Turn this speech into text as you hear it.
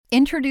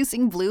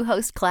Introducing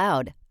Bluehost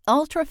Cloud,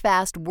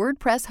 ultra-fast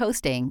WordPress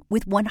hosting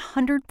with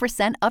 100%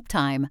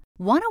 uptime.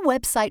 Want a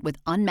website with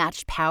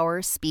unmatched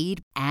power,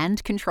 speed,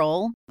 and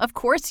control? Of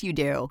course you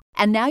do.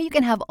 And now you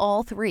can have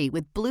all three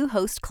with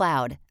Bluehost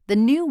Cloud, the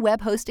new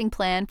web hosting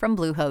plan from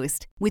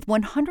Bluehost. With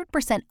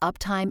 100%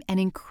 uptime and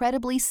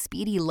incredibly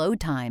speedy load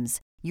times,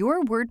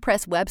 your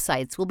WordPress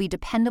websites will be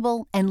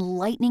dependable and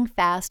lightning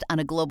fast on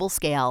a global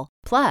scale.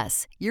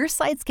 Plus, your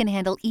sites can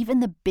handle even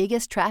the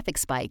biggest traffic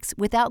spikes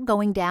without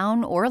going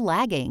down or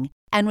lagging.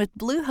 And with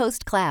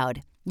Bluehost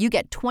Cloud, you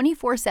get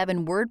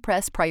 24/7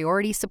 WordPress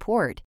priority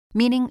support,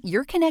 meaning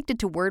you're connected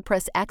to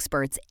WordPress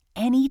experts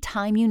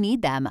anytime you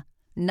need them.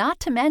 Not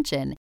to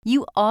mention,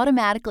 you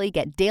automatically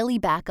get daily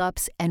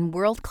backups and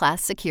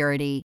world-class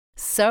security.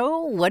 So,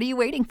 what are you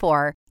waiting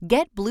for?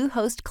 Get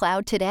Bluehost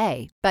Cloud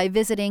today by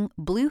visiting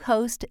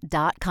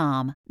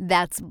Bluehost.com.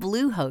 That's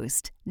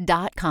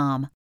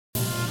Bluehost.com.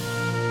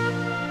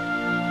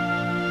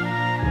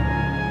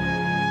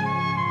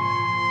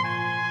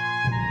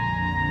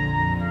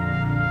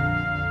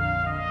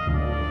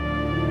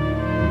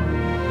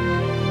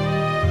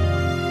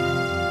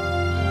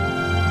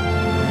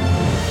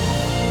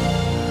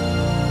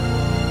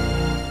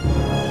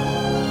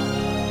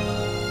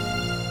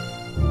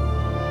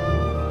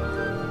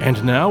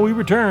 And now we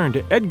return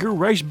to Edgar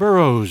Rice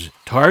Burroughs'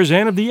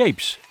 Tarzan of the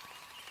Apes,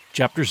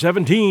 Chapter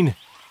 17,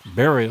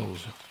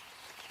 Burials.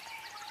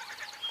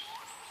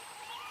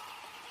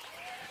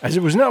 As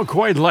it was now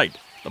quite light,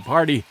 the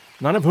party,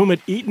 none of whom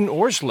had eaten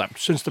or slept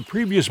since the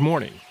previous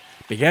morning,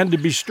 began to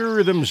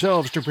bestir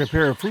themselves to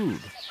prepare food.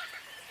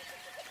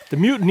 The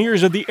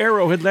mutineers of the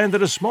Arrow had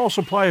landed a small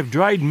supply of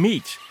dried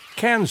meats,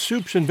 canned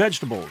soups and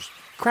vegetables,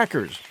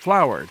 crackers,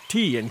 flour,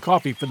 tea, and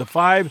coffee for the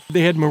 5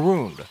 they had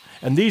marooned,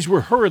 and these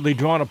were hurriedly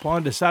drawn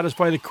upon to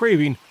satisfy the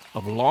craving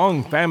of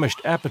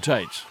long-famished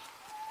appetites.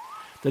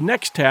 The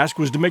next task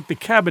was to make the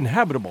cabin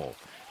habitable,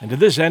 and to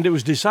this end it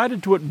was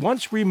decided to at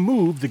once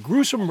remove the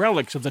gruesome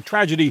relics of the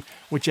tragedy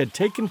which had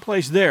taken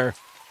place there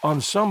on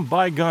some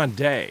bygone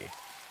day.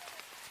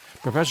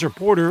 Professor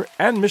Porter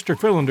and Mr.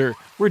 Philander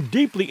were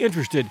deeply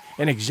interested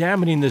in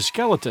examining the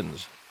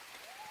skeletons.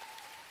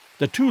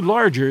 The 2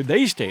 larger,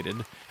 they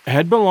stated,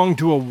 had belonged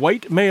to a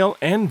white male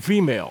and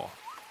female.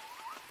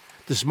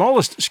 The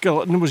smallest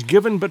skeleton was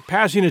given but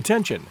passing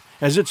attention,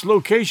 as its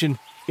location,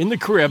 in the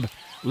crib,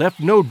 left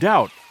no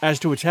doubt as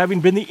to its having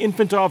been the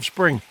infant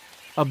offspring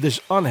of this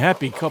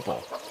unhappy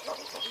couple.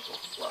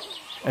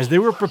 As they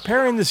were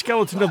preparing the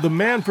skeleton of the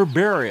man for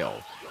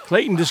burial,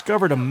 Clayton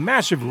discovered a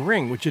massive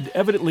ring which had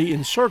evidently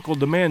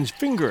encircled the man's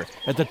finger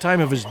at the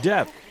time of his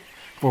death,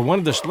 for one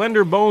of the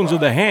slender bones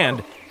of the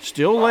hand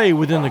still lay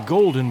within the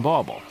golden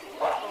bauble.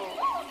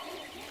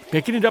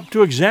 Picking it up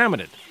to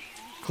examine it,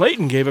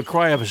 Clayton gave a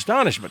cry of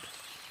astonishment,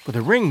 for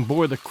the ring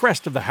bore the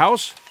crest of the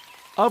house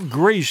of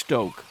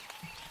Greystoke.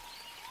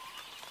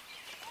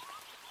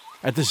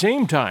 At the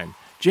same time,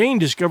 Jane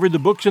discovered the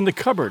books in the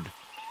cupboard,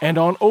 and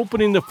on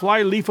opening the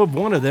fly-leaf of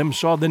one of them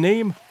saw the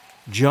name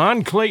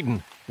John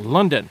Clayton,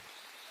 London.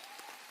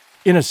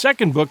 In a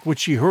second book which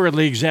she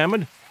hurriedly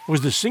examined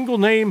was the single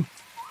name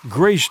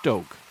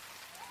Greystoke.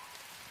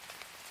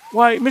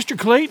 "Why, Mr.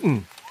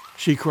 Clayton,"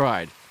 she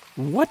cried,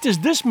 "what does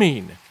this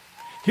mean?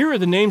 Here are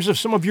the names of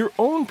some of your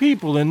own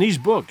people in these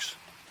books."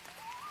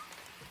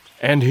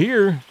 "And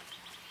here,"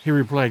 he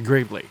replied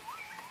gravely,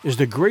 "is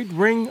the great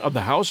ring of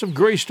the House of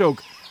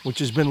Greystoke, which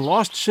has been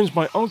lost since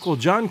my uncle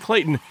John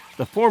Clayton,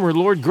 the former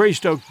Lord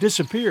Greystoke,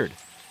 disappeared,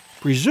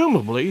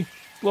 presumably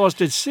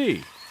lost at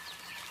sea."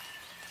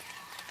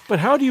 "But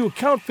how do you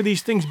account for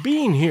these things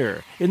being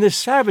here, in this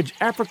savage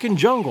African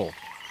jungle?"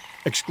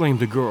 exclaimed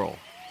the girl.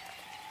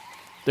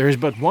 "There is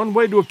but one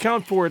way to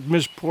account for it,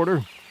 Miss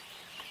Porter,"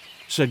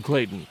 said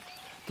Clayton.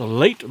 "The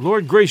late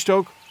Lord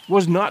Greystoke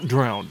was not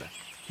drowned.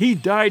 He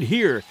died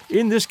here,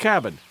 in this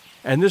cabin,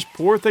 and this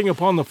poor thing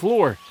upon the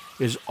floor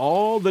is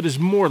all that is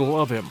mortal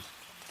of him."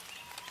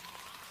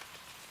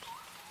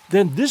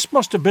 "Then this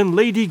must have been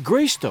Lady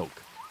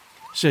Greystoke,"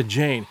 said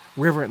Jane,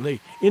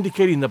 reverently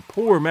indicating the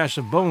poor mass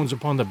of bones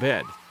upon the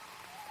bed.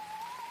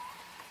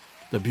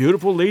 "The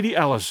beautiful Lady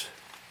Alice,"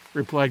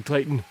 replied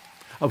Clayton,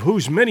 "of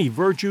whose many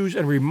virtues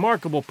and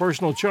remarkable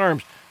personal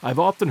charms I've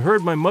often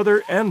heard my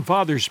mother and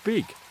father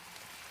speak.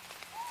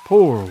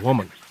 Poor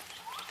woman!"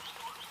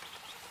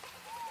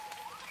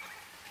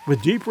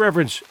 With deep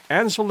reverence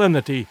and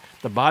solemnity,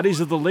 the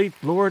bodies of the late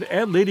Lord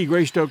and Lady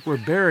Greystoke were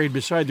buried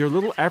beside their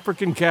little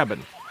African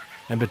cabin,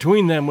 and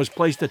between them was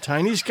placed a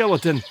tiny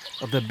skeleton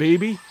of the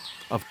baby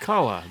of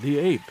Kala the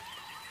ape.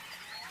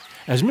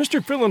 As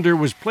Mr. Philander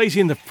was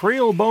placing the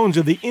frail bones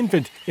of the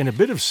infant in a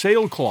bit of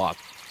sailcloth,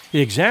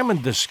 he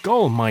examined the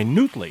skull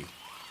minutely.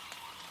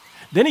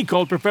 Then he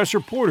called Professor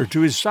Porter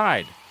to his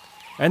side,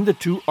 and the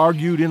 2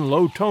 argued in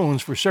low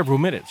tones for several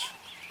minutes.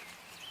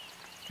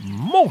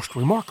 "Most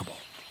remarkable,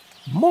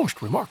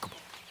 most remarkable,"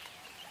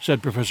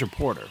 said Professor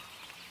Porter.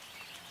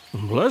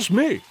 "Bless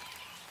me,"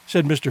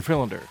 said Mr.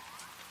 Philander.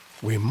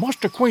 "We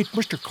must acquaint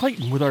Mr.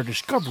 Clayton with our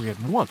discovery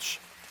at once."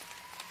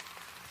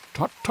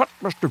 "Tut, tut,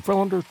 Mr.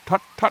 Philander,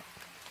 tut, tut,"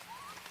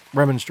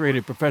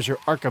 remonstrated Professor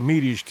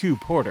Archimedes Q.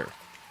 Porter.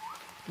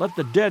 "Let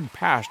the dead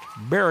past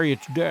bury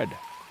its dead."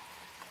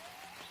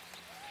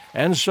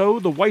 And so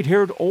the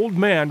white-haired old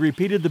man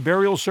repeated the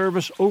burial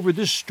service over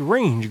this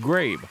strange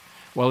grave,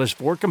 while his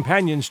 4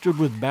 companions stood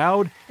with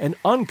bowed and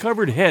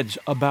uncovered heads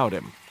about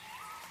him.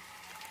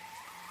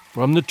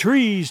 From the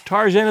trees,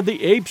 Tarzan of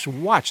the Apes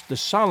watched the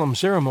solemn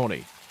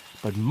ceremony,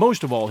 but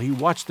most of all he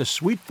watched the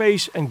sweet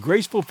face and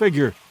graceful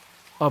figure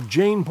of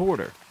Jane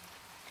Porter.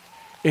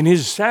 In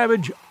his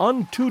savage,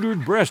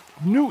 untutored breast,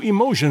 new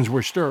emotions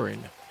were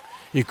stirring.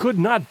 He could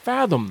not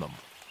fathom them.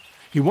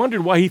 He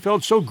wondered why he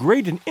felt so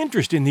great an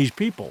interest in these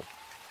people,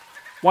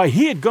 why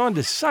he had gone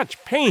to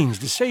such pains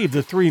to save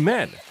the 3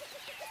 men.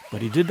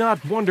 But he did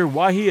not wonder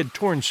why he had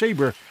torn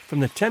Saber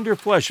from the tender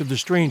flesh of the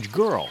strange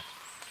girl.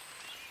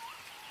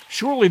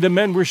 Surely the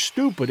men were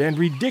stupid and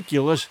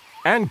ridiculous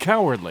and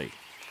cowardly.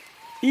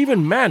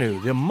 Even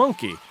Manu, the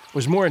monkey,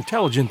 was more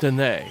intelligent than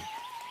they.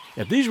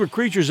 If these were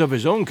creatures of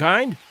his own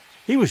kind,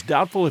 he was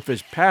doubtful if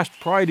his past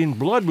pride in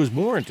blood was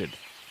warranted.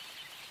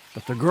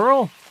 But the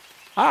girl?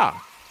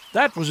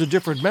 That was a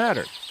different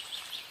matter.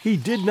 He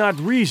did not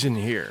reason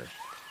here.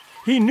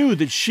 He knew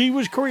that she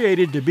was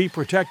created to be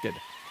protected,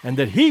 and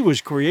that he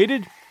was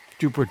created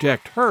to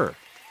protect her.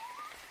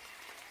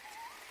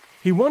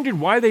 He wondered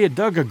why they had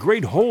dug a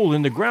great hole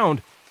in the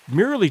ground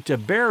merely to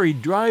bury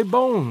dry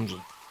bones.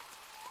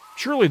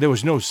 Surely there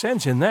was no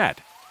sense in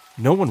that.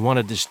 No one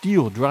wanted to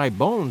steal dry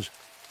bones.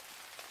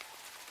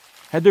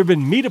 Had there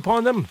been meat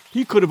upon them,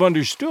 he could have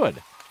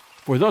understood,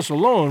 for thus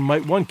alone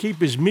might one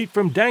keep his meat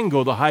from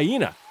Dango the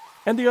hyena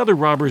and the other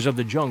robbers of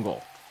the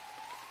jungle.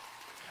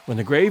 When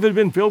the grave had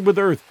been filled with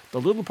earth, the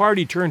little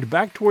party turned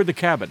back toward the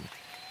cabin,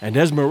 and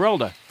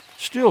Esmeralda,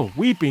 still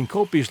weeping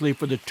copiously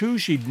for the 2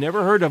 she'd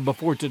never heard of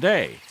before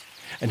today,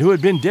 and who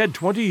had been dead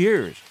 20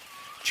 years,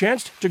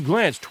 chanced to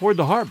glance toward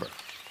the harbor.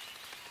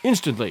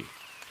 Instantly,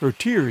 her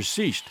tears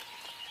ceased.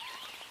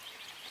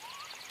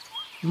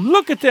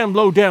 "Look at them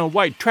low-down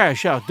white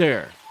trash out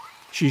there,"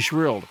 she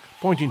shrilled,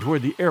 pointing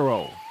toward the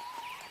Arrow.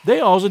 "They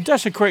all's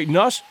a-desecrating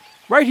us,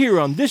 right here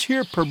on this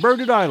here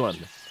perverted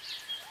island."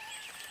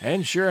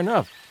 And sure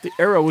enough, the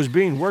Arrow was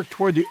being worked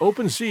toward the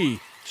open sea,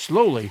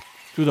 slowly,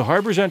 through the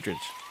harbor's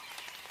entrance.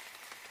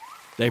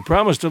 "They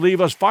promised to leave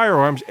us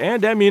firearms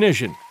and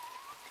ammunition,"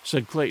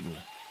 said Clayton.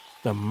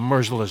 "The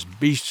merciless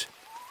beasts."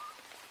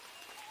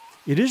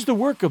 "It is the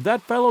work of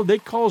that fellow they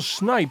call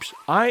Snipes,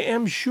 I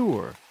am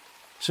sure,"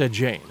 said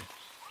Jane.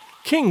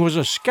 "King was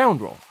a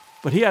scoundrel,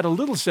 but he had a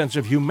little sense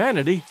of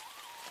humanity.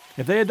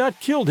 If they had not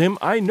killed him,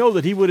 I know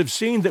that he would have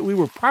seen that we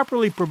were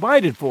properly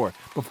provided for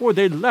before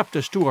they left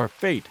us to our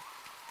fate."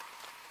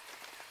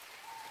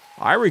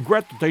 "I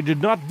regret that they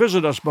did not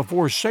visit us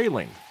before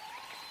sailing,"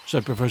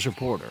 said Professor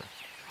Porter.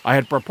 "I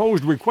had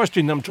proposed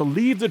requesting them to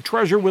leave the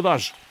treasure with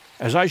us,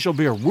 as I shall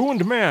be a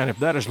ruined man if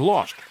that is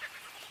lost."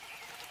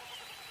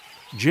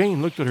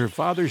 Jane looked at her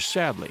father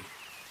sadly.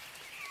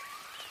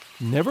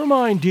 "Never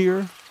mind,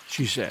 dear,"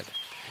 she said.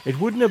 "It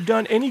wouldn't have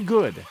done any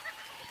good,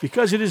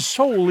 because it is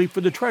solely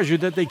for the treasure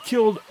that they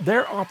killed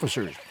their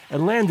officers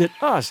and landed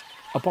us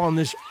upon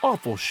this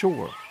awful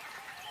shore."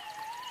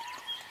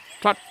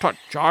 "Tut, tut,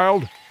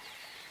 child,"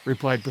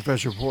 replied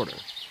Professor Porter.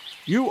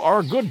 "You are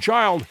a good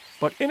child,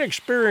 but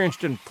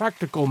inexperienced in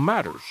practical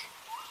matters."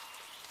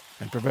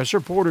 And Professor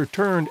Porter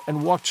turned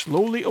and walked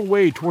slowly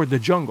away toward the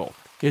jungle,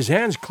 his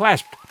hands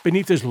clasped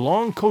beneath his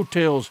long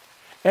coattails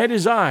and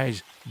his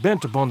eyes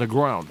bent upon the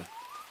ground.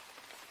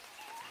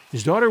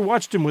 His daughter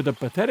watched him with a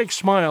pathetic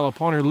smile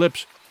upon her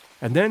lips,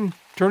 and then,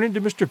 turning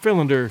to Mr.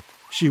 Philander,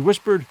 she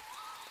whispered,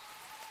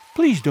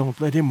 "Please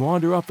don't let him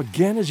wander off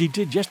again as he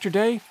did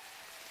yesterday.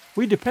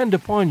 We depend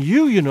upon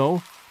you, you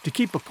know, to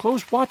keep a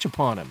close watch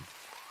upon him."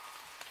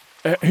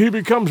 "He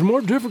becomes more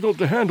difficult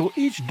to handle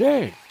each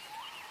day,"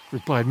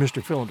 replied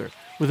Mr. Philander,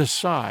 with a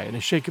sigh and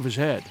a shake of his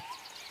head.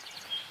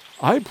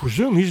 "I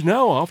presume he's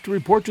now off to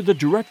report to the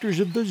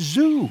directors of the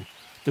zoo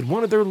that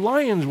one of their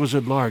lions was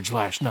at large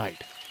last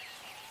night.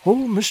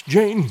 Oh, Miss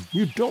Jane,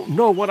 you don't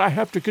know what I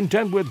have to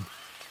contend with."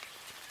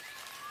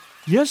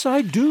 "Yes,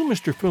 I do,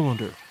 Mr.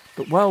 Philander,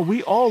 but while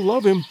we all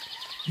love him,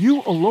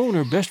 you alone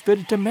are best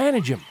fitted to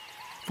manage him,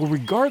 for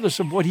regardless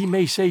of what he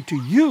may say to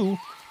you,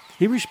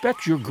 he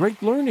respects your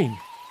great learning,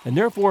 and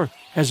therefore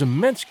has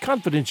immense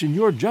confidence in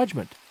your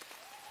judgment.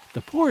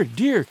 The poor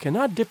dear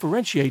cannot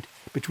differentiate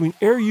between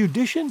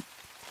erudition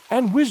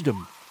and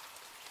wisdom."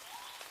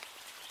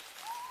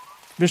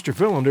 Mr.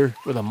 Philander,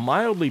 with a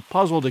mildly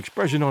puzzled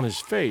expression on his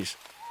face,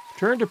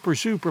 turned to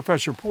pursue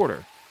Professor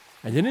Porter,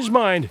 and in his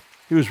mind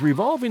he was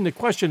revolving the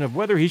question of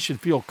whether he should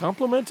feel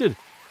complimented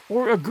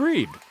or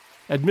aggrieved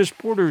at Miss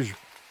Porter's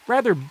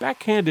rather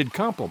backhanded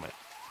compliment.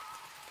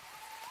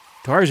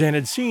 Tarzan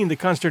had seen the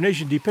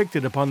consternation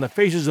depicted upon the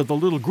faces of the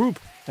little group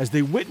as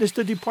they witnessed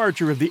the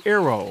departure of the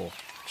Arrow.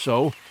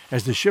 So,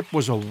 as the ship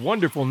was a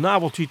wonderful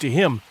novelty to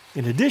him,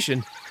 in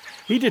addition,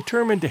 he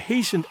determined to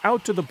hasten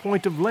out to the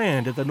point of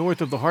land at the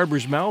north of the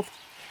harbor's mouth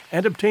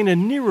and obtain a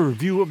nearer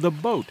view of the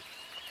boat,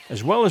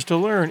 as well as to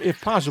learn, if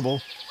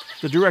possible,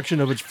 the direction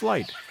of its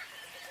flight.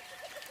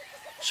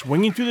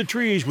 Swinging through the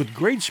trees with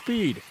great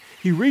speed,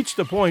 He reached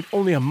the point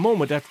only a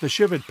moment after the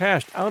ship had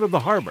passed out of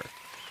the harbor,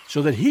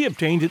 so that he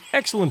obtained an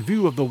excellent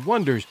view of the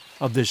wonders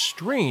of this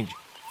strange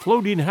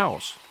floating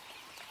house.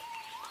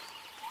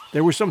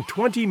 There were some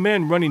 20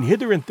 men running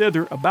hither and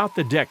thither about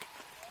the deck,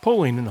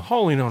 pulling and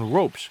hauling on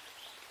ropes.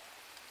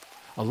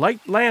 A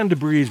light land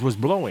breeze was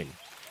blowing,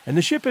 and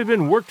the ship had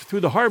been worked through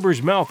the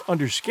harbor's mouth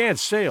under scant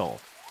sail.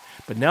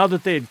 But now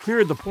that they had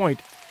cleared the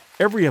point,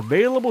 every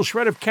available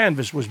shred of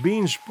canvas was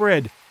being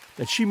spread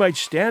that she might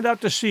stand out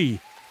to sea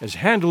as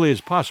handily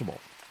as possible.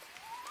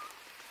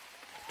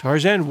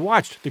 Tarzan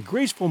watched the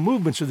graceful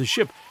movements of the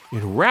ship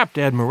in rapt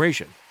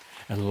admiration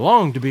and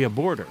longed to be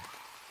aboard her.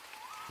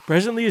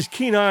 Presently his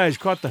keen eyes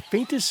caught the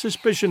faintest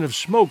suspicion of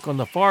smoke on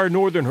the far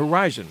northern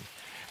horizon,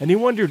 and he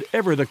wondered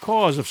ever the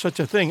cause of such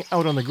a thing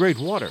out on the great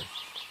water.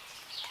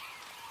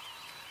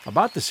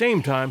 About the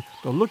same time,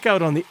 the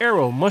lookout on the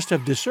Arrow must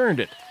have discerned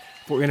it,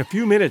 for in a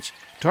few minutes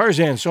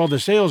Tarzan saw the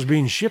sails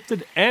being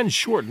shifted and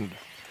shortened.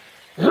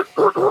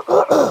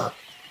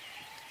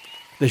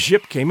 The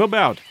ship came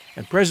about,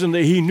 and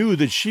presently he knew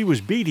that she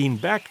was beating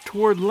back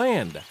toward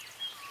land.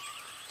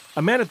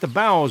 A man at the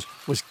bows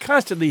was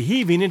constantly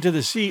heaving into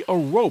the sea a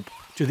rope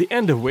to the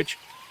end of which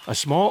a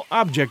small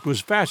object was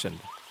fastened.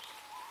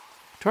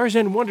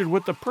 Tarzan wondered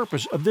what the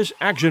purpose of this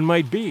action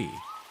might be.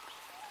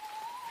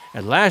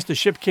 At last the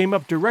ship came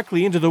up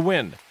directly into the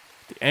wind.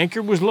 The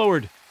anchor was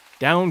lowered.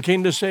 Down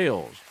came the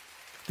sails.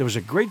 There was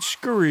a great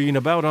scurrying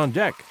about on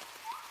deck.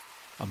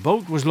 A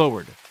boat was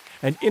lowered,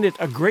 and in it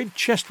a great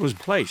chest was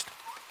placed.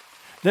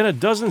 Then a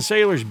dozen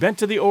sailors bent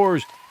to the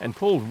oars and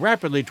pulled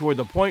rapidly toward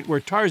the point where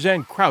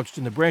Tarzan crouched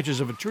in the branches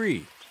of a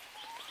tree.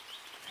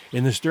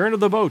 In the stern of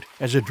the boat,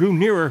 as it drew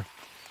nearer,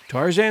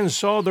 Tarzan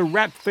saw the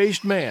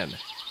rat-faced man.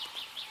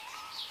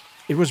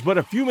 It was but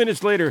a few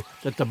minutes later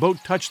that the boat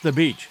touched the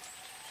beach.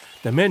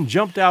 The men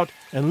jumped out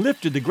and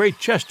lifted the great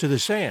chest to the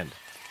sand.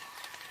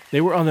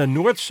 They were on the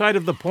north side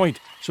of the point,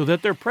 so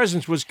that their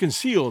presence was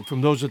concealed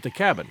from those at the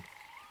cabin.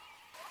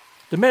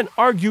 The men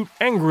argued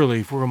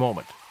angrily for a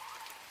moment.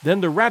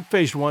 Then the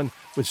rat-faced one,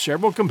 with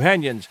several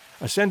companions,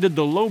 ascended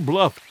the low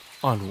bluff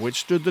on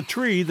which stood the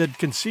tree that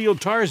concealed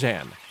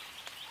Tarzan.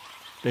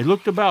 They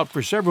looked about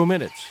for several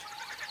minutes.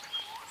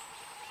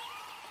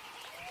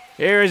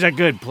 "Here is a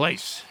good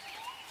place,"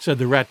 said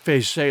the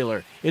rat-faced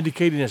sailor,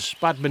 indicating a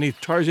spot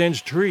beneath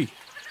Tarzan's tree.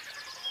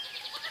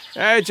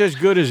 "It's as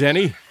good as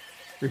any,"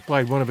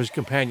 replied one of his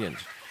companions.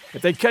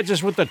 "If they catch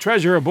us with the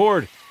treasure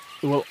aboard,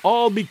 it will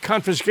all be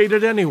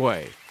confiscated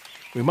anyway.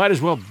 We might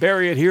as well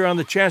bury it here on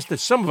the chance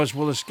that some of us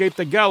will escape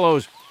the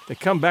gallows to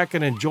come back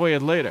and enjoy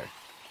it later."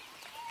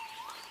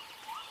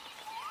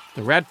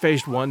 The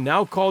rat-faced one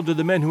now called to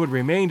the men who had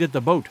remained at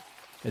the boat,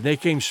 and they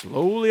came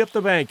slowly up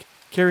the bank,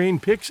 carrying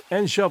picks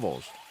and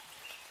shovels.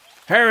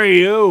 "Hurry,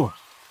 you!"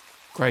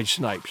 cried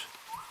Snipes.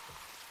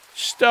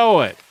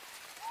 "Stow it!"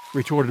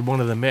 retorted one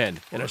of the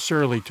men in a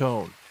surly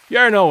tone.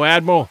 "You're no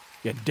admiral,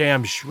 you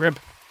damn shrimp."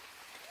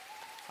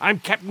 "I'm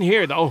captain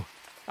here, though.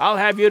 I'll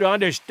have you to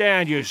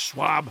understand, you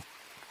swab,"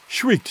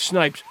 shrieked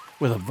Snipes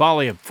with a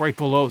volley of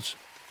frightful oaths.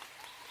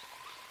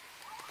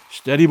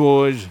 "Steady,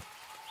 boys,"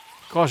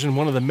 cautioned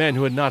one of the men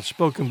who had not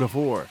spoken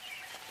before.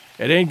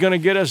 "It ain't going to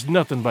get us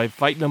nothing by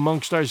fighting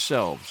amongst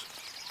ourselves."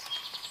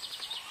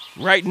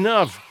 "Right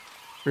enough,"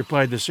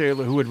 replied the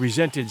sailor who had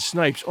resented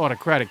Snipes'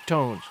 autocratic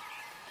tones.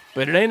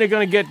 "But it ain't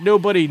going to get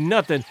nobody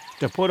nothing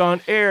to put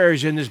on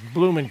airs in this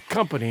bloomin'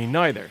 company,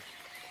 neither."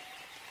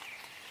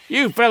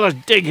 "You fellas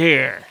dig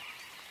here,"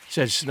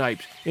 said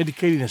Snipes,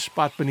 indicating a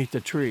spot beneath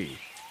the tree.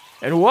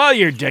 "And while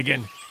you're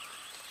digging,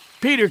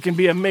 Peter can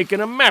be making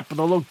a map of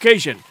the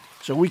location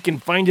so we can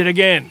find it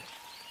again.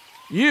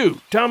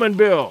 You, Tom and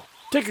Bill,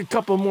 take a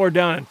couple more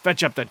down and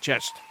fetch up the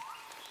chest."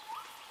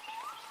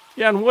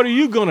 "Yeah, and what are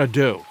you going to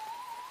do?"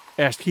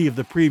 asked he of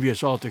the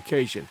previous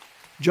altercation.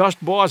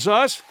 "Just boss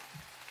us?"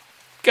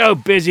 "Go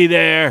busy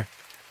there,"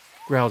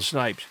 growled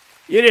Snipes.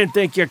 "You didn't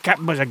think your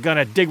captain was going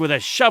to dig with a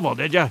shovel,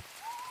 did you?"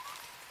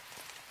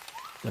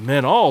 The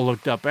men all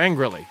looked up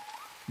angrily.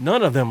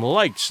 None of them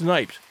liked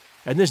Snipes,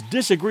 and this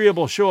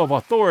disagreeable show of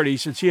authority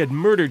since he had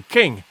murdered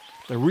King,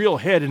 the real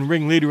head and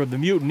ringleader of the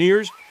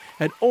mutineers,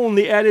 had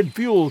only added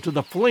fuel to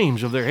the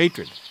flames of their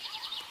hatred.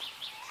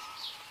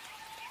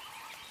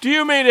 "Do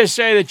you mean to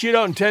say that you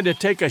don't intend to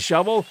take a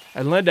shovel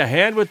and lend a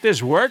hand with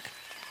this work?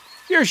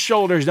 Your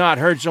shoulder's not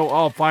hurt so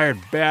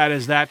all-fired bad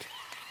as that,"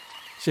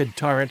 said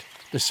Tarrant,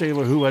 the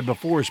sailor who had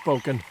before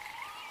spoken.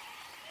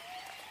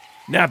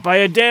 "Not by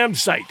a damned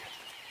sight,"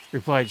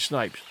 replied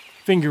Snipes,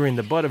 fingering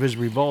the butt of his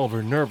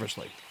revolver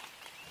nervously.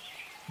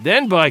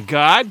 "Then, by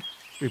God,"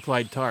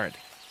 replied Tarrant,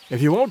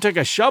 "if you won't take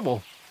a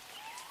shovel,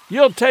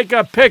 you'll take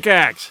a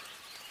pickaxe."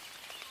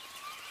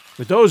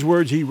 With those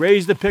words he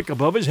raised the pick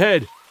above his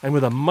head, and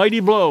with a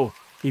mighty blow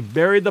he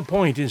buried the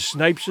point in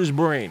Snipes'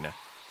 brain.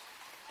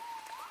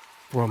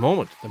 For a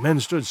moment the men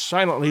stood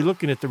silently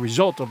looking at the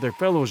result of their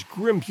fellow's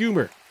grim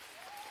humor.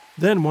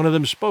 Then one of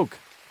them spoke.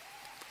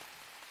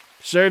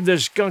 "Served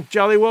this skunk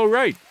jolly well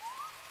right,"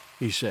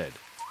 he said.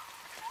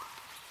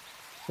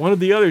 One of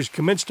the others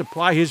commenced to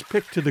ply his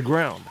pick to the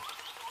ground.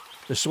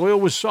 The soil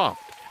was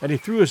soft, and he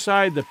threw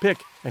aside the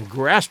pick and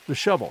grasped the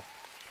shovel.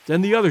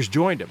 Then the others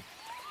joined him.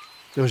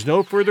 There was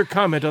no further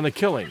comment on the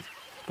killing,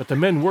 but the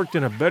men worked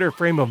in a better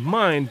frame of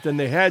mind than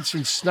they had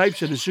since Snipes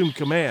had assumed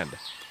command.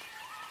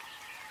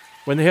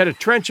 When they had a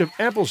trench of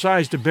ample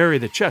size to bury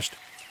the chest,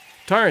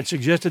 Tarrant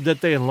suggested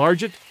that they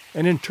enlarge it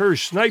and inter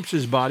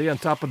Snipes' body on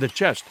top of the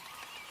chest.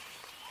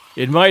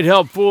 "It might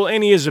help fool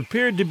any as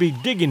appeared to be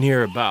digging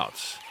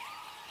hereabouts,"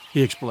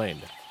 he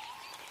explained.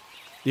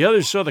 The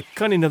others saw the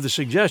cunning of the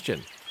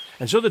suggestion,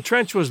 and so the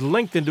trench was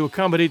lengthened to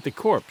accommodate the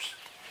corpse,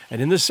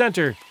 and in the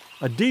center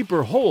a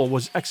deeper hole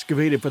was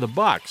excavated for the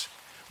box,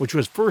 which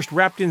was first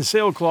wrapped in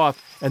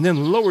sailcloth and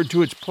then lowered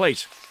to its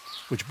place,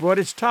 which brought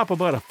its top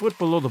about a foot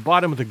below the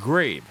bottom of the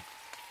grave.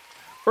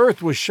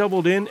 Earth was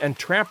shoveled in and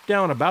tramped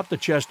down about the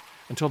chest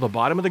until the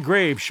bottom of the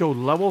grave showed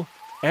level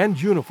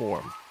and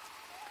uniform.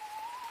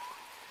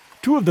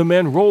 Two of the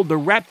men rolled the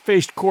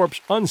rat-faced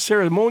corpse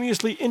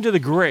unceremoniously into the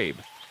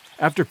grave,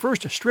 after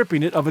first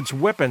stripping it of its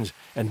weapons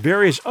and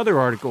various other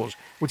articles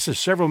which the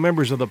several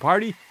members of the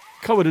party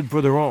coveted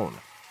for their own.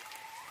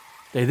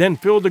 They then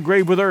filled the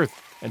grave with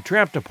earth and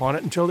tramped upon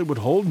it until it would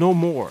hold no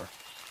more.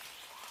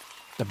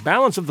 The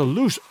balance of the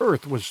loose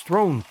earth was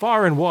thrown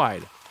far and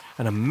wide,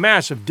 and a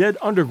mass of dead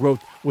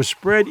undergrowth was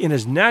spread in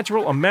as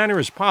natural a manner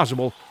as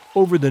possible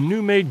over the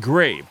new-made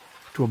grave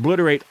to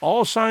obliterate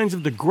all signs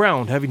of the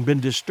ground having been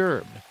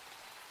disturbed.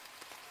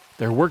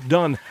 Their work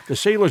done, the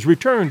sailors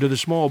returned to the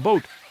small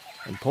boat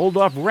and pulled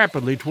off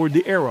rapidly toward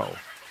the Arrow.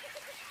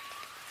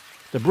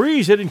 The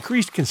breeze had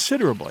increased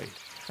considerably,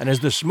 and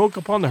as the smoke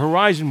upon the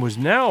horizon was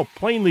now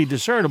plainly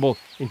discernible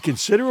in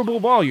considerable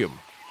volume,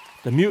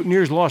 the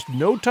mutineers lost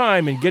no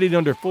time in getting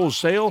under full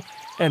sail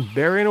and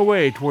bearing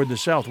away toward the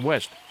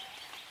southwest.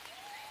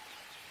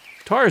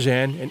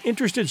 Tarzan, an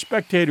interested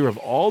spectator of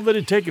all that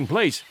had taken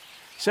place,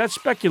 sat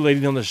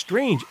speculating on the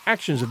strange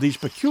actions of these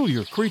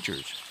peculiar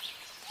creatures.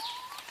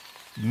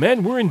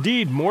 Men were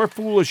indeed more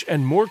foolish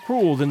and more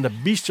cruel than the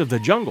beasts of the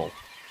jungle.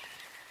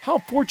 How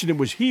fortunate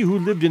was he who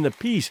lived in the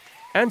peace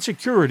and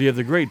security of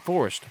the great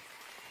forest.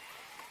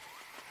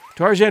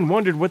 Tarzan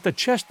wondered what the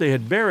chest they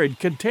had buried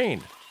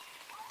contained.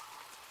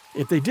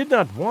 If they did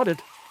not want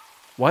it,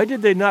 why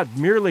did they not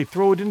merely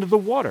throw it into the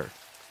water?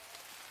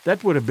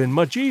 That would have been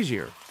much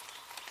easier.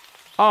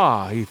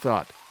 Ah, he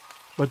thought,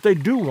 but they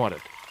do want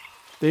it.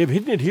 They have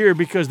hidden it here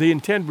because they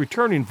intend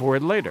returning for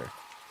it later.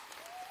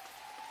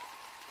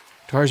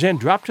 Tarzan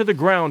dropped to the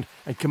ground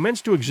and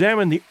commenced to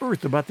examine the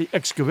earth about the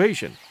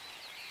excavation.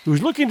 He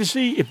was looking to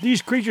see if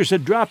these creatures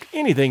had dropped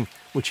anything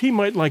which he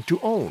might like to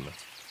own.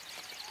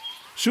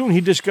 Soon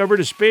he discovered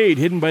a spade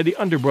hidden by the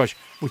underbrush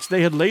which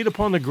they had laid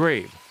upon the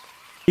grave.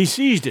 He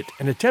seized it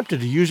and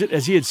attempted to use it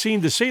as he had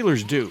seen the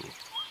sailors do.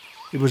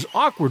 It was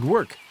awkward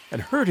work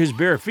and hurt his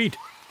bare feet,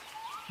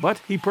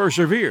 but he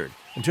persevered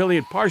until he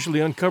had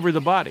partially uncovered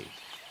the body.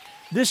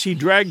 This he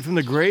dragged from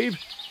the grave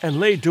and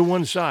laid to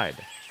one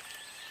side.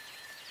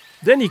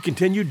 Then he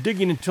continued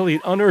digging until he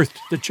had unearthed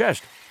the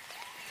chest.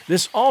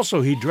 This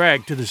also he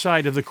dragged to the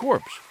side of the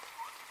corpse.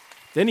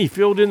 Then he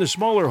filled in the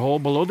smaller hole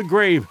below the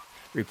grave,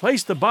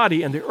 replaced the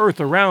body and the earth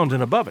around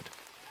and above it,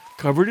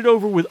 covered it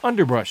over with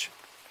underbrush,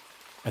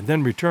 and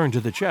then returned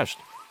to the chest.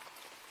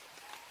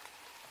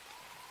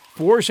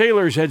 4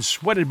 sailors had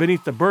sweated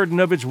beneath the burden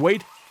of its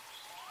weight.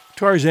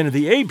 Tarzan of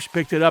the Apes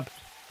picked it up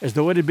as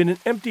though it had been an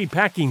empty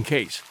packing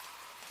case,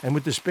 and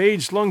with the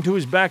spade slung to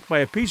his back by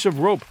a piece of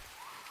rope,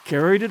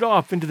 carried it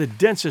off into the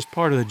densest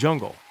part of the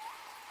jungle.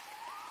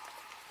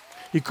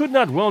 He could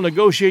not well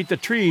negotiate the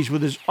trees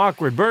with his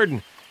awkward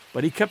burden,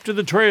 but he kept to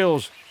the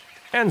trails,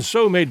 and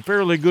so made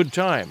fairly good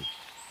time.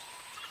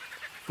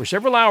 For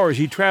several hours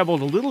he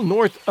traveled a little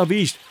north of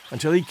east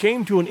until he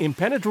came to an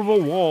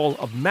impenetrable wall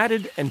of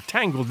matted and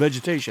tangled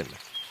vegetation.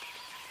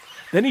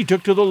 Then he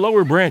took to the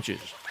lower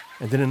branches,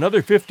 and in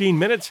another 15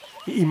 minutes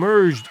he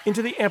emerged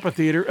into the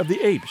amphitheater of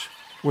the apes,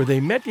 where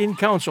they met in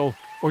council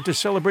or to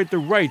celebrate the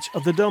rites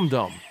of the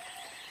Dum-Dum.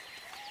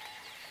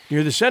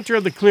 Near the center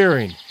of the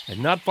clearing,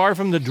 and not far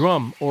from the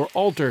drum or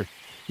altar,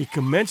 he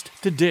commenced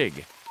to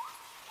dig.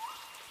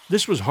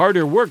 This was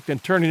harder work than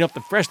turning up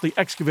the freshly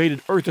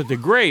excavated earth at the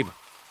grave,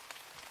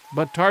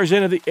 but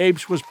Tarzan of the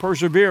Apes was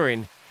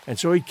persevering, and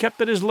so he kept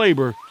at his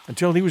labor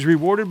until he was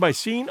rewarded by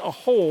seeing a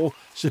hole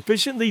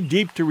sufficiently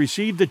deep to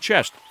receive the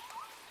chest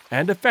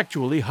and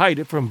effectually hide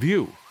it from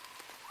view.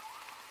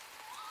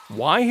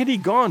 Why had he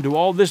gone to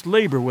all this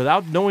labor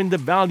without knowing the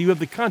value of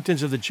the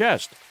contents of the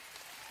chest?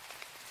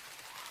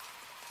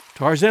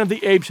 Tarzan of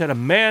the Apes had a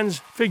man's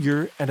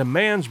figure and a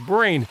man's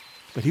brain,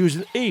 but he was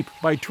an ape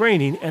by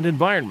training and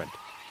environment.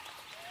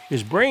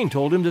 His brain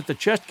told him that the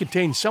chest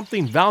contained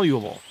something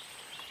valuable,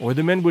 or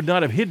the men would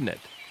not have hidden it.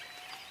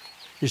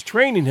 His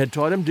training had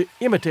taught him to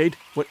imitate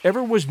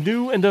whatever was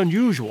new and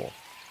unusual,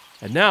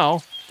 and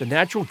now the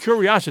natural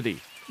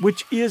curiosity,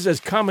 which is as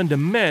common to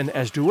men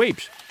as to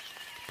apes,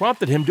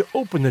 prompted him to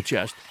open the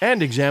chest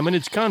and examine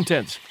its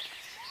contents.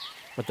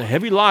 But the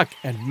heavy lock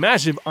and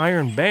massive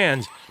iron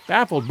bands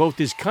baffled both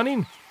his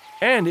cunning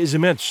and his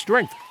immense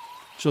strength,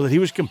 so that he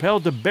was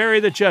compelled to bury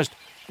the chest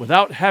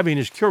without having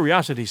his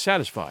curiosity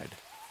satisfied.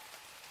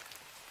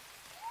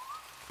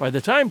 By the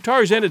time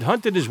Tarzan had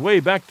hunted his way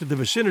back to the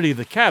vicinity of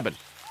the cabin,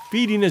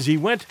 feeding as he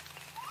went,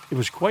 it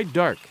was quite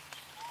dark.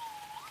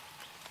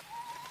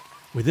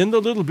 Within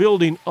the little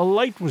building, a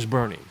light was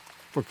burning,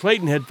 for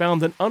Clayton had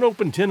found an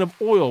unopened tin of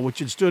oil which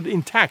had stood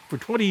intact for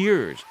 20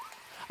 years,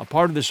 a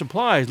part of the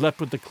supplies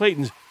left with the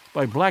Claytons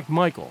by Black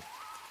Michael.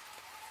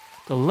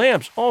 The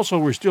lamps also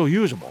were still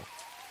usable,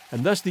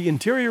 and thus the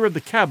interior of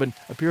the cabin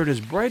appeared as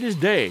bright as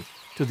day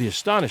to the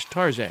astonished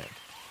Tarzan.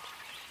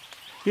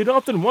 He had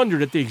often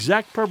wondered at the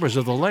exact purpose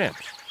of the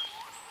lamps.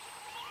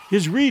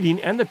 His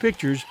reading and the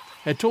pictures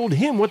had told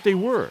him what they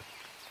were,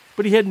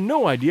 but he had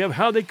no idea of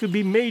how they could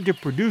be made to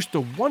produce the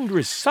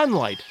wondrous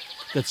sunlight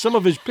that some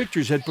of his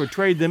pictures had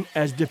portrayed them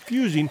as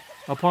diffusing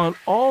upon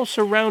all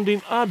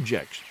surrounding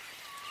objects.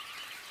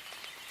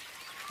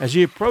 As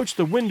he approached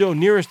the window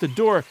nearest the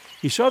door,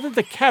 he saw that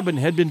the cabin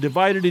had been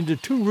divided into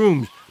 2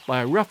 rooms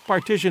by a rough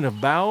partition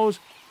of boughs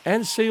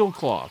and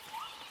sailcloth.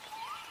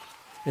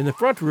 In the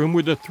front room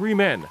were the 3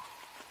 men,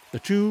 the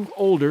 2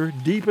 older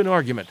deep in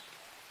argument,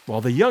 while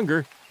the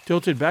younger,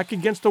 tilted back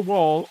against the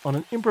wall on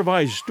an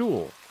improvised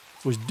stool,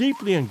 was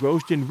deeply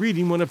engrossed in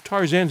reading one of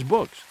Tarzan's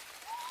books.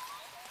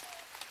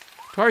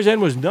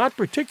 Tarzan was not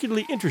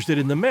particularly interested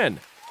in the men,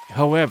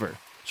 however,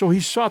 so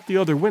he sought the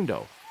other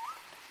window.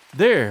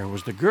 There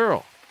was the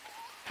girl.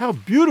 How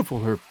beautiful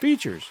her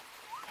features!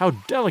 How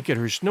delicate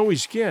her snowy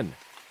skin!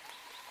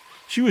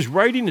 She was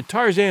writing at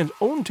Tarzan's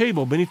own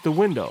table beneath the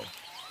window.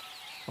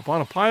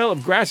 Upon a pile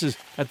of grasses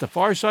at the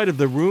far side of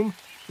the room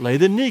lay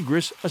the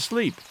negress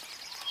asleep.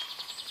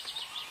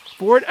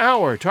 For an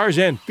hour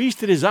Tarzan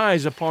feasted his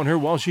eyes upon her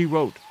while she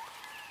wrote.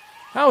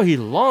 How he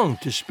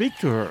longed to speak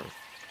to her,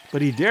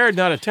 but he dared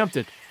not attempt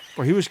it,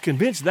 for he was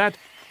convinced that,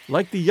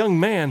 like the young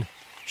man,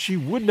 she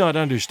would not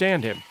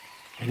understand him,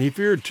 and he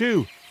feared,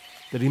 too,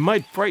 that he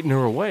might frighten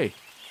her away.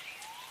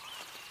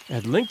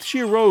 At length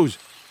she arose,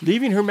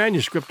 leaving her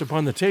manuscript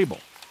upon the table.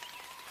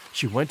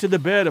 She went to the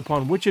bed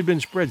upon which had been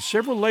spread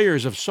several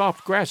layers of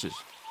soft grasses.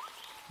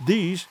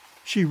 These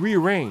she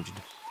rearranged.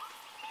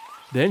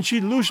 Then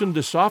she loosened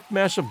the soft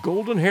mass of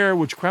golden hair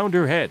which crowned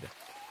her head.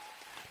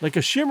 Like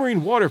a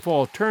shimmering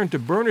waterfall turned to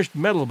burnished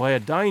metal by a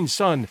dying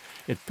sun,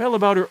 it fell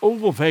about her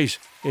oval face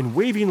in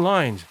waving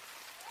lines.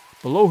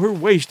 Below her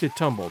waist it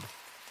tumbled.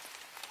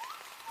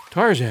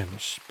 Tarzan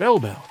was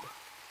spellbound.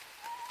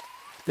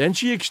 Then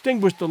she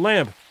extinguished the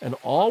lamp, and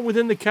all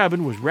within the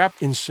cabin was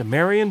wrapped in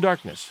Cimmerian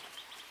darkness.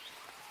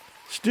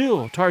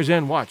 Still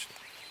Tarzan watched.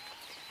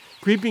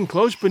 Creeping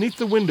close beneath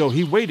the window,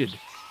 he waited,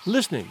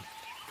 listening,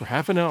 for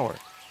half an hour.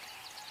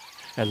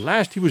 At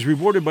last he was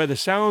rewarded by the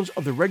sounds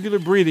of the regular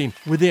breathing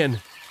within,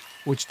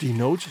 which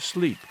denotes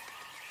sleep.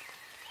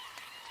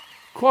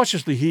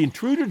 Cautiously he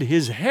intruded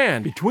his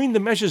hand between the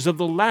meshes of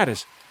the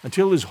lattice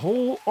until his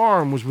whole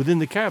arm was within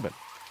the cabin.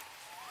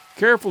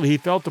 Carefully he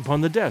felt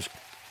upon the desk.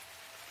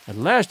 At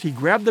last he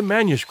grabbed the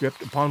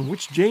manuscript upon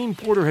which Jane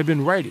Porter had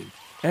been writing,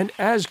 and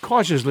as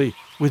cautiously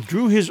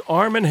withdrew his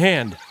arm and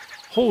hand,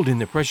 holding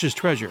the precious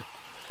treasure.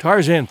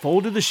 Tarzan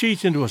folded the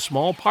sheets into a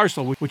small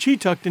parcel which he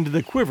tucked into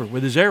the quiver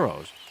with his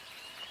arrows.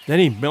 Then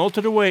he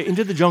melted away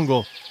into the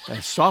jungle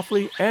as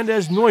softly and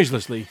as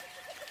noiselessly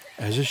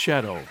as a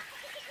shadow.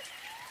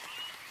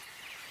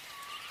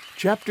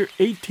 Chapter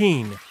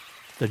 18.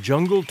 The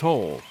Jungle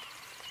Toll.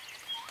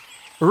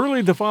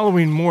 Early the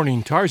following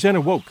morning, Tarzan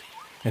awoke,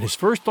 and his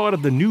first thought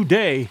of the new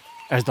day,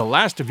 as the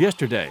last of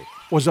yesterday,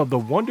 was of the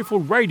wonderful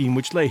writing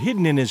which lay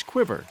hidden in his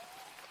quiver.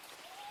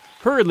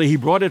 Hurriedly he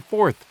brought it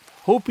forth,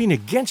 hoping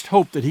against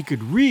hope that he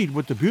could read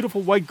what the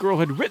beautiful white girl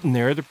had written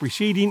there the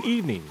preceding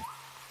evening.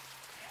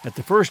 At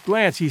the first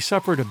glance he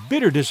suffered a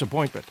bitter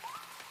disappointment.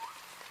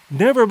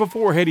 Never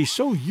before had he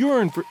so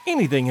yearned for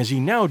anything as he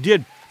now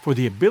did for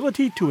the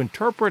ability to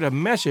interpret a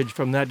message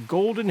from that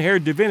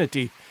golden-haired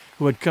divinity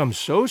who had come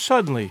so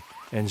suddenly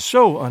and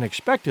so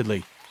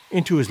unexpectedly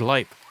into his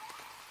life.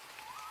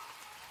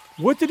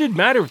 What did it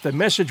matter if the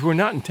message were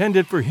not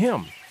intended for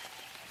him?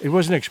 It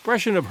was an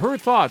expression of her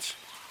thoughts,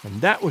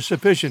 and that was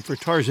sufficient for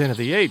Tarzan of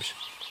the Apes.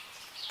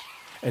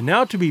 And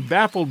now to be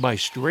baffled by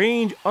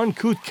strange,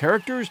 uncouth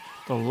characters,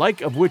 the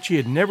like of which he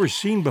had never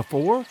seen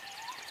before?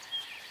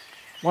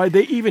 Why,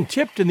 they even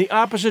tipped in the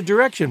opposite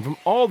direction from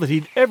all that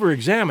he'd ever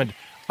examined,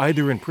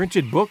 either in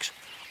printed books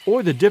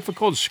or the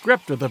difficult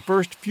script of the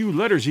first few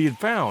letters he had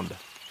found.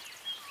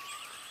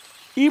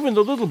 Even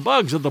the little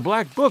bugs of the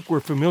Black Book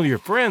were familiar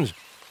friends,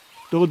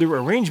 though their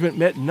arrangement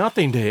meant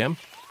nothing to him.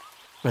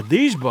 But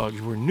these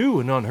bugs were new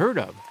and unheard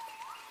of.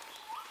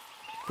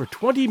 For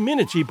 20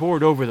 minutes he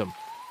pored over them,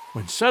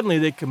 when suddenly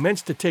they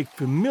commenced to take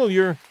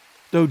familiar,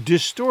 though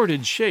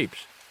distorted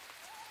shapes.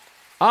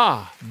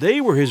 Ah,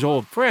 they were his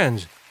old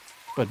friends,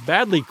 but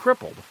badly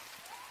crippled.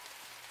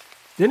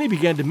 Then he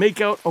began to make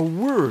out a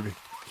word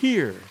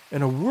here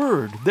and a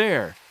word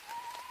there.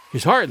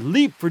 His heart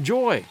leaped for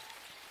joy.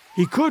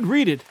 He could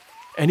read it,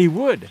 and he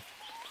would.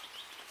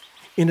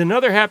 In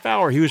another half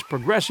hour he was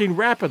progressing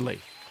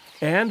rapidly,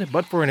 and,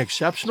 but for an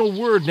exceptional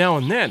word now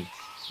and then,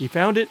 he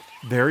found it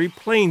very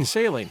plain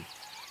sailing.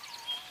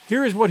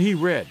 Here is what he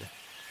read.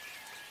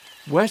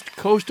 West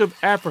coast of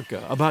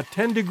Africa, about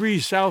 10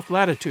 degrees south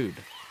latitude.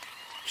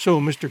 So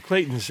Mr.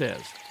 Clayton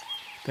says.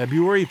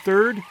 February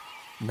 3rd,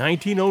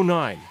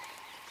 1909.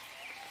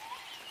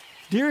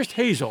 Dearest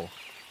Hazel,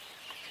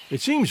 it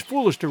seems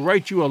foolish to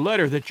write you a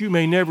letter that you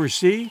may never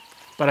see,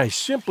 but I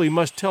simply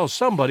must tell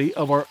somebody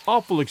of our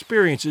awful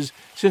experiences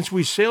since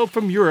we sailed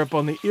from Europe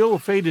on the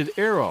ill-fated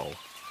Arrow.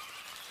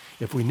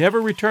 If we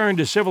never return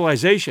to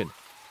civilization,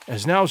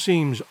 as now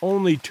seems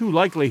only too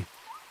likely,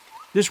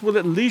 this will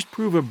at least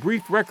prove a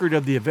brief record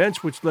of the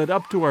events which led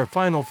up to our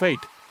final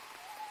fate,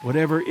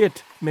 whatever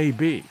it may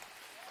be.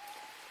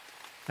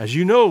 As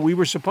you know, we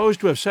were supposed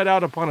to have set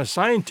out upon a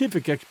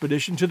scientific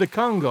expedition to the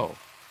Congo.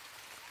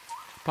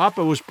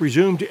 Papa was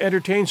presumed to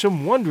entertain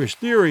some wondrous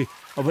theory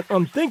of an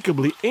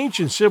unthinkably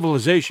ancient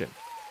civilization,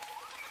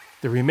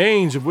 the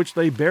remains of which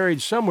lay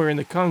buried somewhere in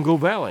the Congo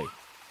Valley.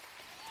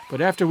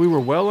 But after we were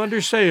well under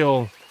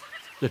sail,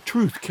 the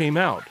truth came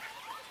out.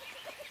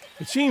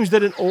 It seems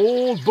that an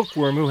old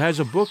bookworm who has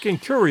a book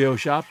and curio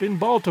shop in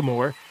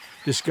Baltimore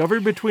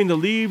discovered between the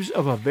leaves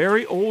of a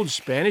very old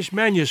Spanish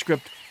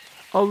manuscript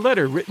a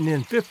letter written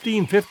in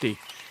 1550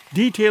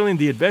 detailing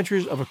the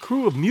adventures of a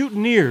crew of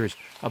mutineers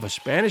of a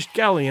Spanish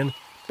galleon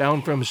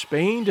bound from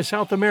Spain to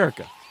South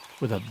America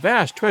with a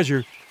vast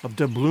treasure of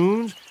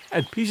doubloons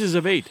and pieces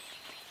of eight.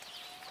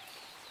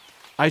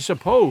 I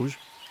suppose,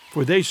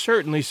 for they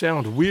certainly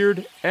sound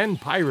weird and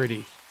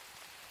piratey.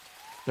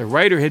 The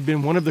writer had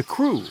been one of the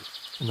crew,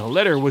 and the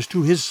letter was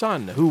to his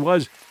son, who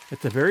was,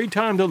 at the very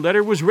time the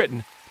letter was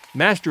written,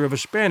 master of a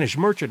Spanish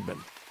merchantman.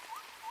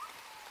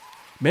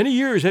 Many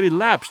years had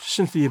elapsed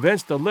since the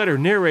events the letter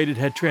narrated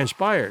had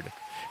transpired,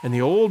 and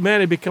the old man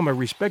had become a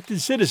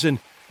respected citizen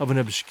of an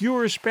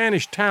obscure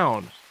Spanish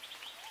town.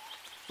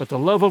 But the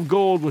love of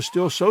gold was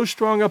still so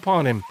strong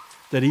upon him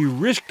that he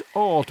risked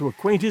all to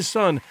acquaint his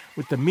son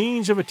with the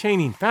means of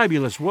attaining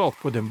fabulous wealth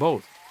for them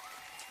both.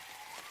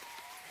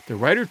 The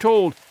writer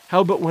told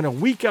how but when a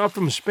week out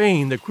from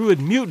Spain the crew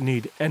had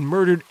mutinied and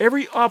murdered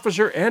every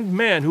officer and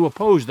man who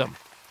opposed them.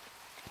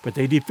 But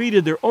they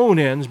defeated their own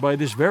ends by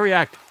this very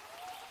act,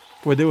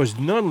 for there was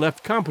none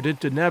left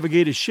competent to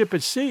navigate a ship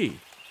at sea.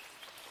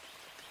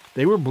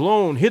 They were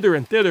blown hither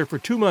and thither for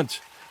 2 months,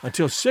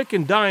 until sick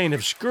and dying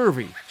of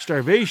scurvy,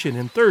 starvation,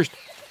 and thirst,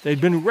 they had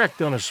been wrecked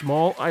on a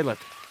small islet.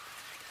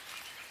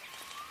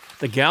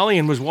 The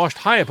galleon was washed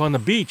high upon the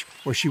beach,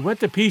 where she went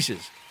to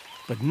pieces,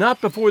 but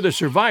not before the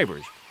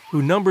survivors,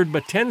 who numbered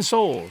but 10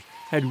 souls,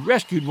 had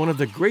rescued one of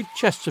the great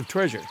chests of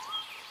treasure.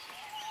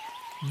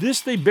 This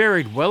they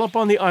buried well up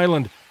on the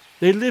island.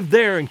 They lived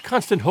there in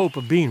constant hope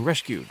of being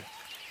rescued.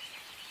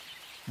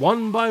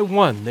 One by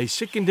one they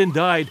sickened and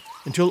died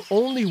until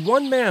only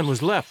one man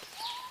was left,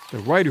 the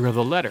writer of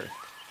the letter.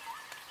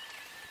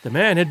 The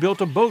man had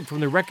built a boat from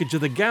the wreckage of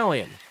the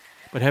galleon,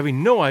 but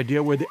having no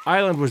idea where the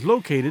island was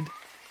located,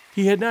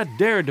 he had not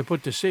dared to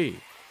put to sea.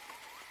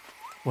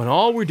 When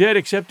all were dead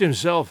except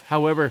himself,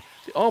 however,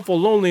 the awful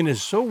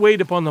loneliness so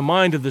weighed upon the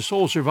mind of the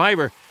sole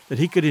survivor that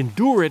he could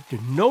endure it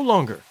no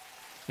longer,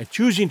 and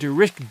choosing to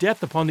risk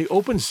death upon the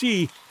open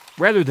sea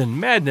rather than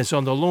madness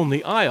on the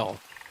lonely isle,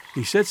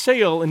 he set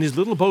sail in his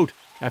little boat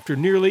after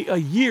nearly a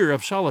year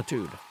of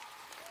solitude.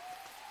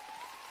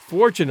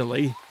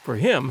 Fortunately for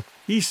him,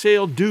 he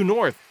sailed due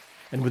north,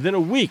 and within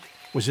a week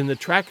was in the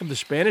track of the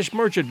Spanish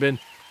merchantman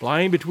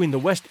plying between the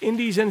West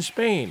Indies and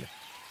Spain,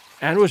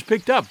 and was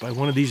picked up by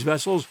one of these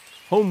vessels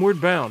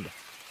homeward bound.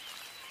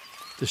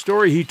 The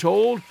story he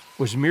told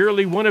was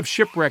merely one of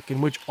shipwreck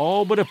in which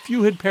all but a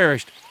few had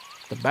perished,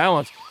 the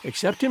balance,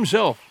 except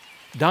himself,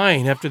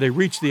 dying after they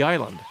reached the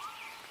island.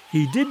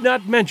 He did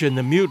not mention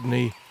the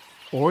mutiny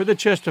or the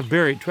chest of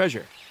buried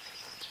treasure.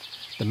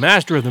 The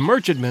master of the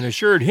merchantman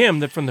assured him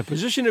that from the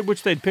position at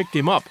which they'd picked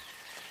him up,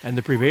 and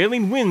the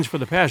prevailing winds for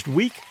the past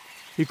week,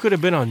 he could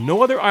have been on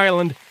no other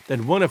island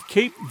than one of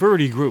Cape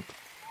Verde group,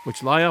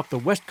 which lie off the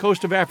west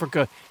coast of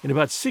Africa in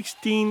about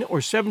 16 or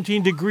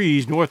 17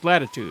 degrees north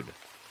latitude.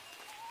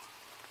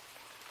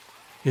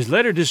 His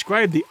letter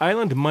described the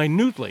island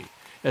minutely,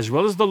 as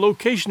well as the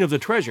location of the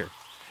treasure,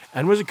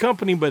 and was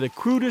accompanied by the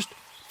crudest,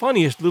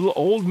 funniest little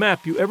old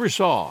map you ever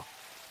saw,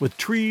 with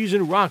trees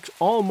and rocks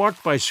all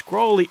marked by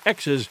scrawly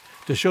X's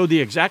to show the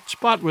exact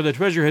spot where the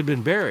treasure had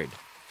been buried.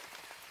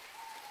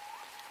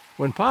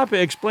 When Papa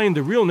explained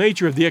the real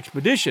nature of the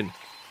expedition,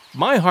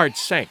 my heart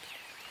sank,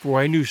 for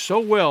I knew so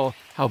well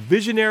how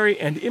visionary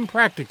and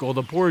impractical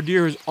the poor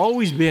dear has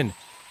always been,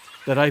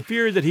 that I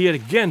feared that he had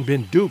again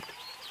been duped,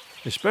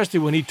 especially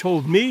when he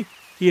told me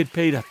he had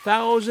paid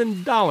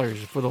 $1,000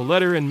 for the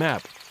letter and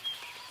map.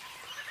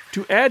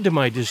 To add to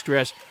my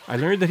distress, I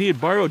learned that he had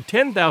borrowed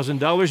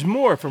 $10,000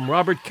 more from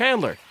Robert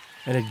Candler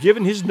and had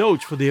given his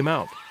notes for the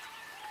amount.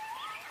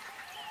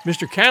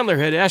 Mr. Candler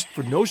had asked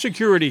for no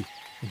security,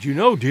 and you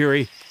know,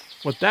 dearie,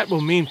 what that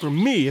will mean for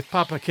me if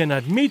Papa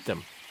cannot meet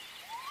them.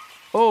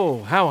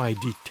 Oh, how I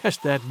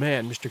detest that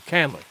man, Mr.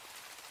 Candler.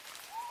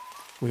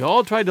 We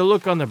all tried to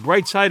look on the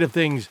bright side of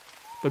things,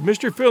 but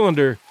Mr.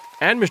 Philander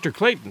and Mr.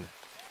 Clayton,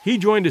 he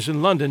joined us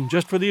in London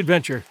just for the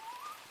adventure,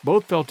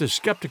 both felt as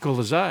skeptical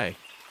as I.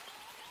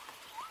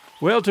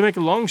 Well, to make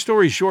a long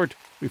story short,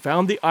 we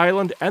found the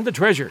island and the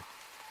treasure,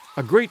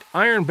 a great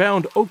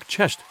iron-bound oak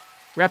chest,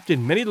 wrapped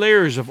in many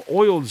layers of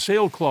oiled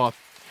sailcloth,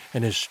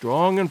 and as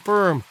strong and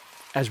firm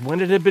as when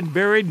it had been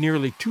buried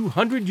nearly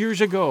 200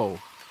 years ago.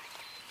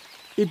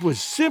 It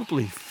was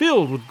simply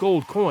filled with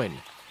gold coin,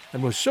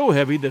 and was so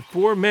heavy that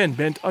 4 men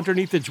bent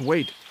underneath its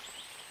weight.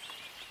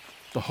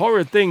 The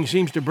horrid thing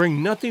seems to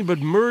bring nothing but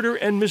murder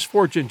and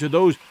misfortune to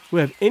those who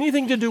have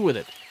anything to do with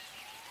it.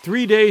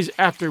 3 days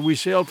after we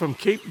sailed from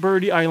Cape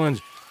Verde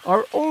Islands,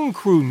 our own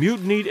crew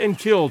mutinied and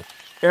killed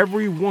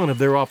every one of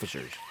their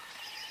officers.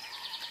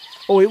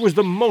 Oh, it was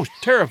the most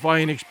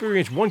terrifying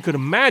experience one could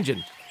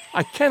imagine.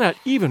 I cannot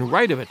even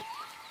write of it.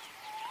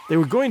 They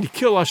were going to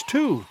kill us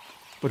too,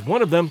 but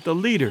one of them, the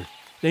leader,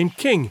 named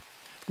King,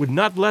 would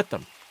not let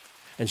them.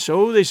 And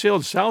so they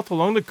sailed south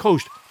along the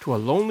coast to a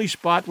lonely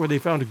spot where they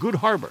found a good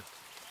harbor.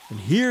 And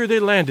here they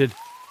landed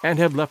and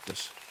have left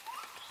us.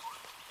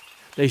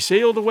 They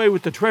sailed away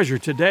with the treasure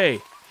today,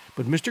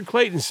 but Mr.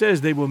 Clayton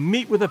says they will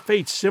meet with a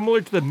fate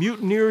similar to the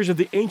mutineers of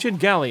the ancient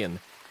galleon,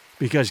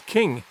 because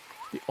King,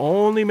 the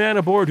only man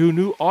aboard who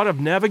knew aught of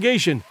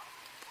navigation,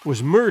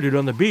 was murdered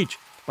on the beach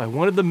by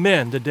one of the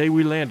men the day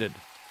we landed.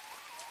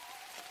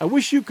 I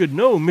wish you could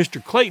know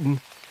Mr.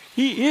 Clayton.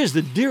 He is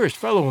the dearest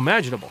fellow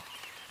imaginable,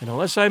 and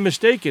unless I'm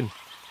mistaken,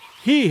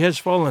 he has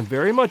fallen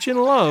very much in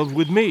love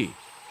with me.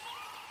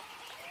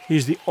 He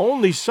is the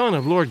only son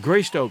of Lord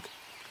Greystoke,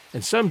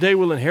 and someday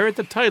will inherit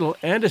the title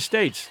and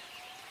estates.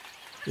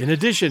 In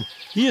addition,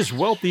 he is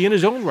wealthy in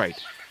his own right,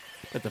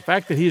 but the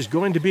fact that he is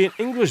going to be an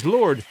English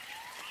lord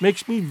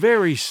makes me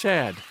very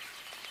sad.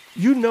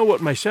 You know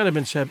what my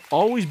sentiments have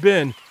always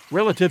been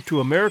relative to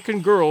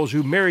American girls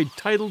who married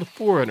titled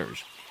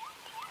foreigners.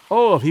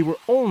 Oh, if he were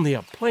only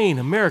a plain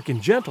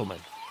American gentleman.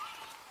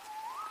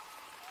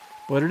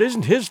 But it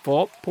isn't his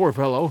fault, poor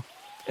fellow,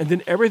 and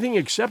in everything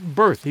except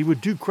birth he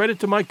would do credit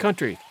to my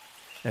country,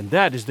 and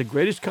that is the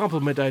greatest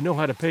compliment I know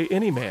how to pay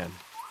any man.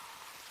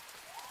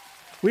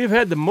 We have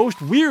had the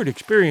most weird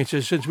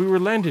experiences since we were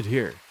landed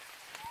here.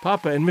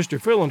 Papa and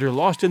Mr. Philander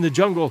lost in the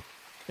jungle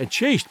and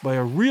chased by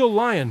a real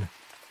lion.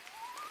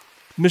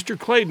 Mr.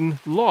 Clayton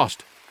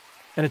lost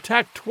and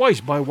attacked twice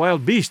by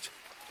wild beasts.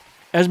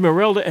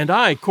 Esmeralda and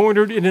I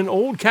cornered in an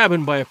old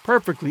cabin by a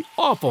perfectly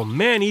awful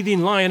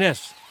man-eating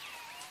lioness.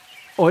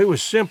 Oh, it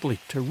was simply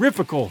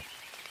terrifical,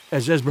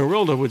 as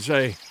Esmeralda would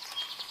say.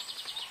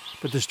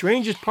 But the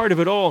strangest part of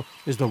it all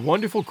is the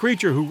wonderful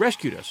creature who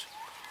rescued us.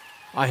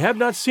 I have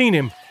not seen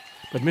him,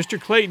 but Mr.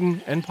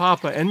 Clayton and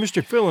Papa and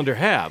Mr. Philander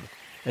have,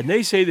 and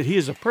they say that he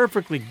is a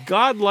perfectly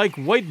godlike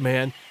white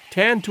man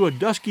tanned to a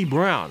dusky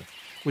brown,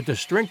 with the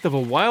strength of a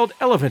wild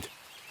elephant,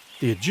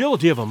 the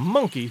agility of a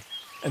monkey,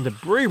 and the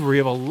bravery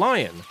of a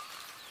lion.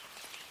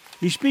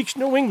 He speaks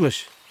no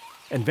English,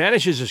 and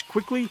vanishes as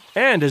quickly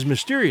and as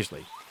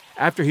mysteriously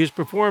after he has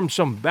performed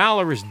some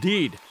valorous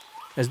deed,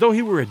 as though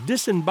he were a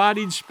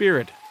disembodied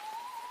spirit.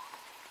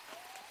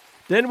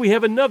 Then we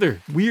have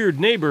another weird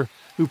neighbor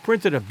who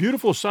printed a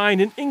beautiful sign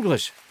in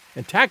English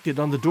and tacked it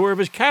on the door of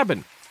his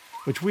cabin,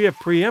 which we have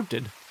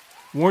preempted,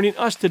 warning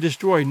us to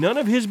destroy none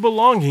of his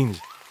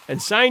belongings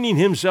and signing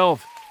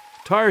himself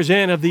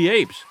Tarzan of the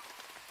Apes.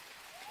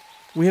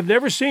 We have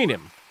never seen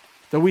him,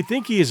 though we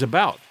think he is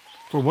about,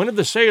 for one of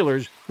the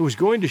sailors who was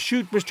going to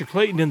shoot Mr.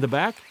 Clayton in the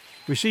back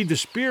received a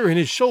spear in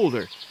his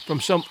shoulder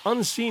from some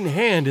unseen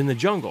hand in the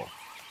jungle.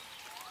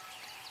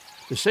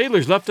 The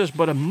sailors left us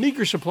but a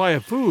meager supply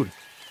of food,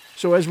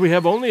 so as we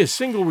have only a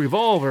single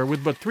revolver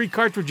with but 3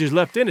 cartridges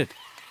left in it,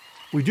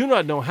 we do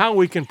not know how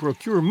we can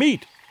procure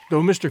meat,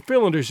 though Mr.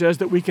 Philander says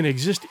that we can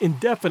exist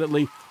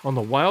indefinitely on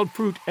the wild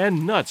fruit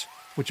and nuts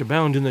which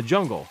abound in the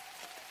jungle.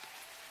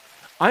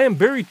 I am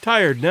very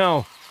tired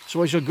now,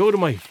 so I shall go to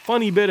my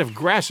funny bed of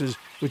grasses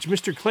which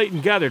Mr.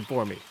 Clayton gathered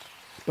for me,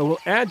 but will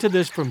add to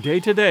this from day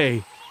to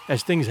day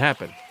as things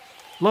happen.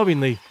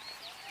 Lovingly,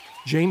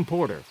 Jane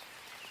Porter.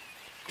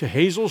 To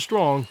Hazel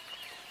Strong,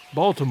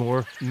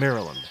 Baltimore,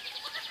 Maryland.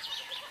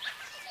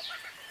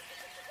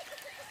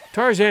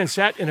 Tarzan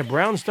sat in a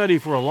brown study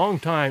for a long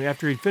time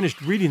after he'd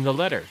finished reading the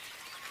letter.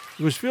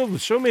 It was filled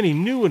with so many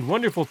new and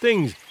wonderful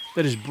things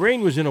that his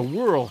brain was in a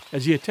whirl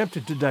as he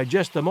attempted to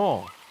digest them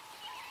all.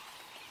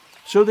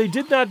 So they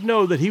did not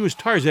know that he was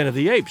Tarzan of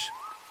the Apes.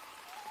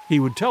 He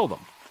would tell them.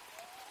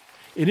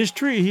 In his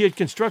tree he had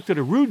constructed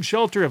a rude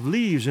shelter of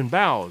leaves and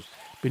boughs,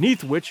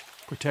 beneath which,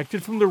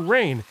 protected from the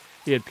rain,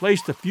 he had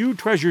placed the few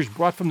treasures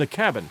brought from the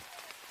cabin.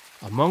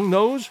 Among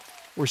those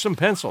were some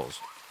pencils.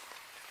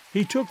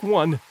 He took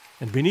one,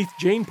 and beneath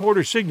Jane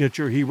Porter's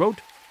signature he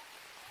wrote,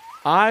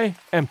 "I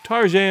am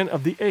Tarzan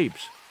of the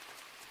Apes."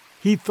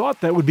 He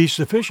thought that would be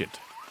sufficient.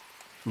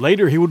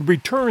 Later he would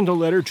return the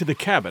letter to the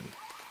cabin.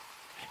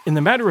 In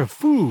the matter of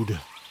food,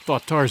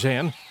 thought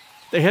Tarzan,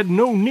 they had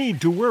no need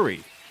to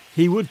worry.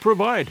 He would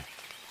provide.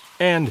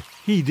 And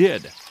he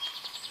did.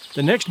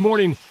 The next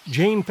morning,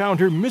 Jane found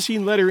her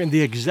missing letter in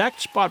the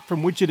exact spot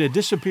from which it had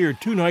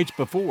disappeared 2 nights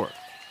before.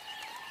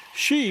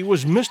 She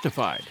was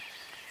mystified.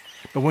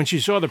 But when she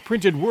saw the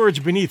printed words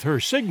beneath her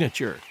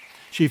signature,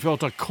 she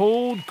felt a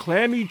cold,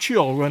 clammy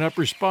chill run up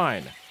her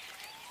spine.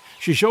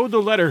 She showed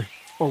the letter,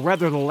 or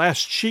rather the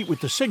last sheet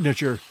with the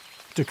signature,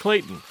 to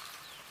Clayton.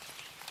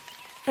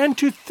 "And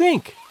to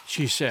think,"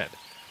 she said,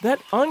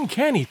 "that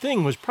uncanny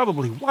thing was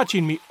probably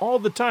watching me all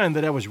the time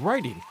that I was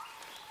writing.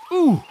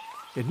 Ooh,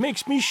 it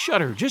makes me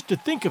shudder just to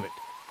think of it."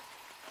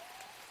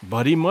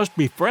 "But he must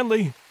be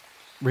friendly,"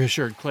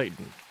 reassured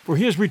Clayton, "for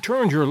he has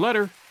returned your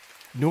letter,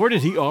 nor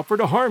did he offer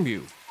to harm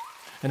you.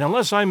 And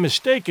unless I'm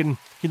mistaken,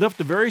 he left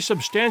a very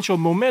substantial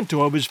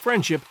memento of his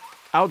friendship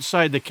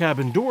outside the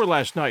cabin door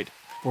last night,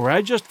 for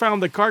I just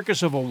found the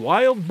carcass of a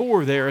wild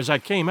boar there as I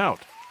came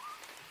out."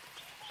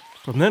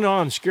 From then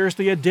on,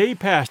 scarcely a day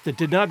passed that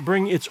did not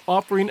bring its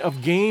offering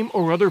of game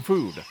or other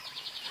food.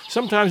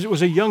 Sometimes it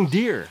was a young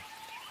deer,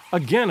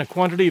 again a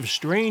quantity of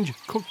strange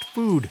cooked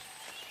food,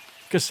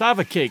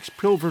 cassava cakes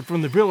pilfered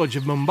from the village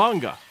of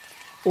Mbanga,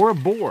 or a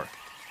boar,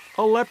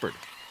 a leopard,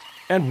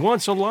 and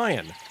once a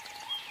lion.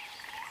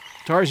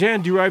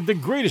 Tarzan derived the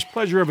greatest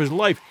pleasure of his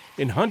life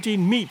in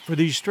hunting meat for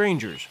these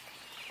strangers.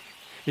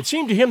 It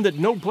seemed to him that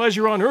no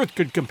pleasure on earth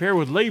could compare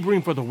with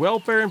laboring for the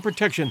welfare and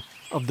protection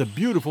of the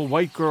beautiful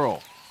white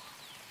girl.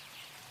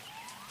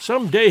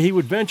 Some day he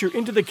would venture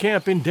into the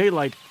camp in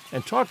daylight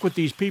and talk with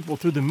these people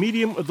through the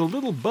medium of the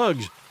little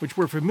bugs which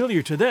were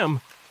familiar to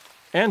them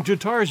and to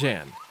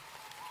Tarzan.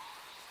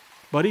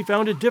 But he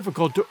found it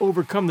difficult to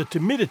overcome the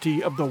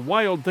timidity of the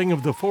wild thing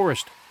of the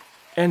forest,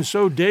 and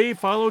so day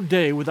followed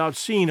day without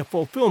seeing a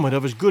fulfillment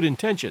of his good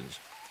intentions.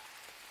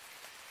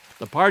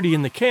 The party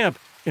in the camp,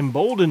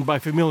 emboldened by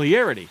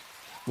familiarity,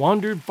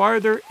 wandered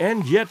farther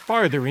and yet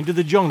farther into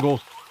the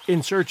jungle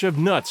in search of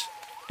nuts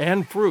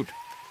and fruit.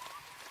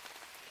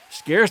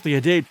 Scarcely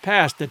a day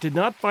passed that did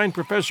not find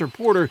Professor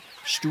Porter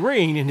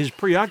straying in his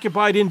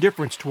preoccupied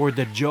indifference toward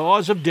the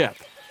jaws of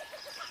death.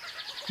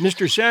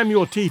 Mr.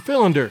 Samuel T.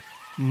 Philander,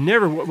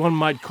 never what one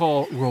might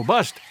call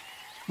robust,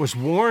 was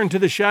worn to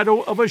the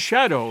shadow of a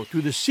shadow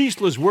through the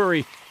ceaseless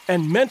worry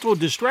and mental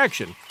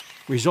distraction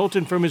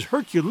resulting from his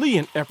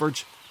Herculean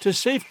efforts to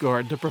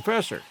safeguard the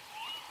professor.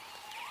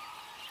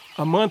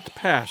 A month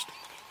passed.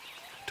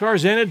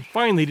 Tarzan had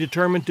finally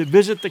determined to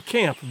visit the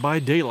camp by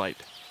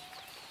daylight.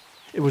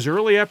 It was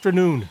early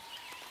afternoon.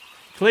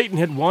 Clayton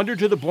had wandered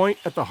to the point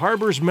at the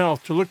harbor's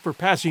mouth to look for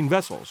passing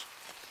vessels.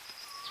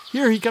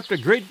 Here he kept a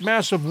great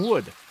mass of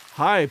wood,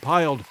 high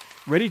piled,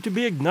 ready to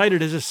be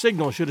ignited as a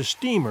signal should a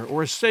steamer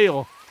or a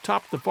sail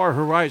top the far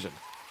horizon.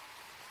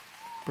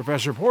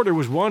 Professor Porter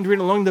was wandering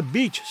along the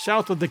beach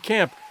south of the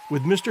camp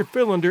with Mr.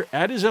 Philander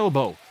at his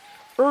elbow,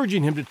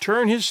 urging him to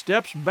turn his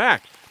steps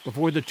back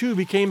before the two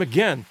became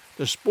again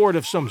the sport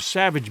of some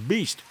savage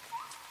beast.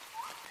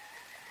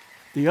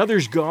 The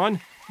others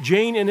gone,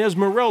 Jane and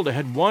Esmeralda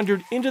had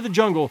wandered into the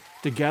jungle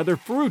to gather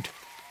fruit,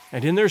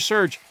 and in their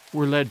search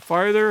were led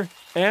farther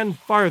and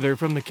farther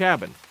from the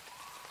cabin.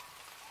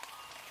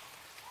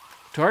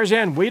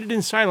 Tarzan waited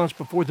in silence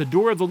before the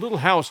door of the little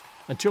house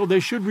until they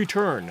should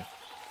return.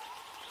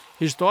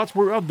 His thoughts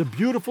were of the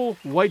beautiful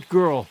white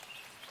girl.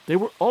 They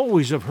were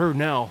always of her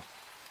now.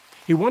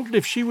 He wondered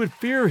if she would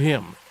fear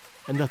him,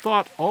 and the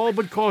thought all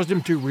but caused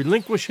him to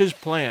relinquish his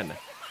plan.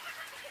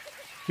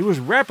 He was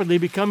rapidly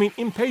becoming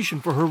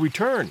impatient for her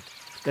return,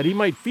 that he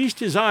might feast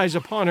his eyes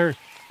upon her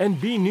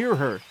and be near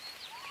her,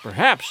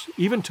 perhaps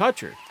even touch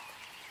her.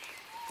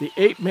 The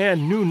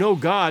ape-man knew no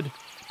god,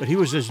 but he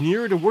was as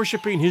near to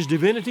worshiping his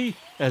divinity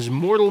as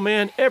mortal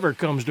man ever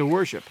comes to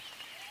worship.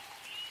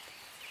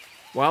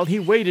 While he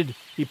waited,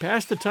 he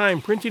passed the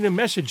time printing a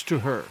message to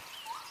her.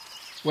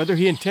 Whether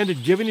he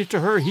intended giving it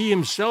to her he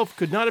himself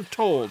could not have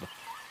told,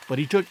 but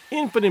he took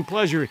infinite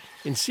pleasure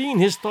in seeing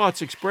his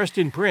thoughts expressed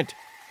in print,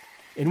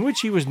 in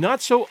which he was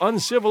not so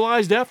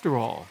uncivilized after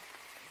all.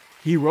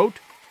 He wrote,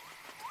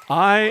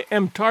 "I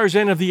am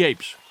Tarzan of the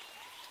Apes.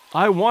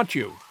 I want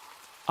you.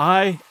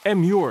 I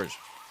am yours.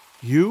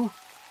 You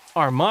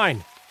are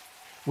mine.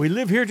 We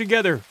live here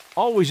together,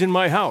 always in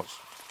my house.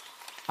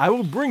 I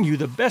will bring you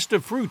the best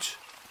of fruits,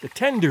 the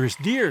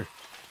tenderest deer,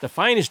 the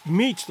finest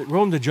meats that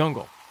roam the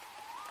jungle.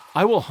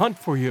 I will hunt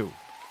for you.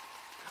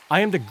 I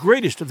am the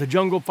greatest of the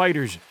jungle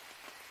fighters.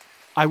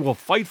 I will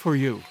fight for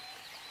you.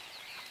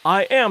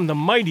 I am the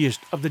mightiest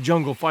of the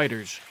jungle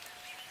fighters.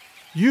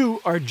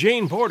 You are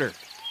Jane Porter.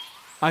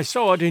 I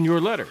saw it in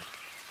your letter.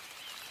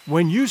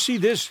 When you see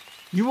this,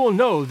 you will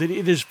know that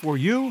it is for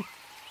you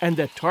and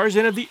that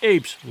Tarzan of the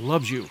Apes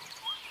loves you."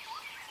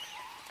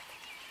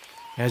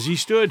 As he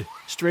stood,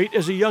 straight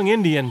as a young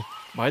Indian,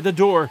 by the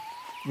door,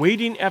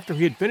 waiting after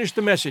he had finished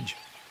the message,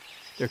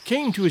 there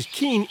came to his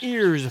keen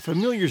ears a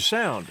familiar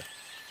sound.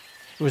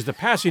 It was the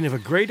passing of a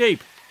great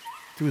ape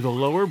through the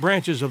lower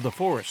branches of the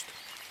forest.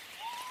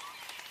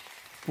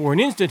 For an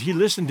instant he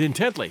listened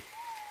intently,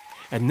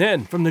 and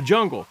then from the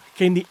jungle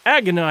came the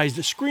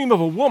agonized scream of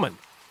a woman,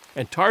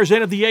 and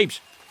Tarzan of the Apes,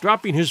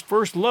 dropping his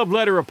first love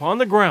letter upon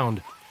the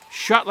ground,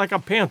 shot like a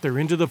panther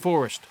into the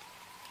forest.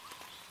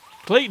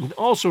 Clayton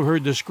also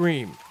heard the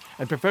scream,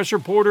 and Professor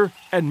Porter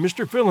and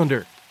Mr.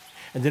 Philander,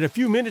 and in a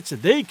few minutes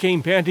they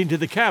came panting to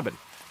the cabin,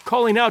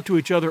 calling out to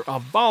each other a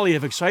volley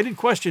of excited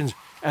questions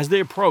as they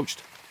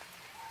approached.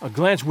 A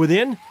glance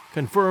within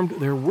confirmed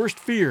their worst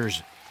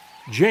fears.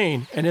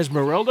 Jane and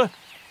Esmeralda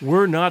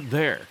were not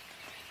there.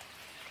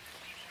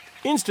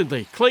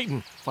 Instantly,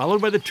 Clayton,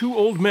 followed by the two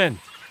old men,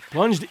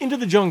 plunged into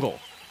the jungle,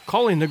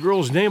 calling the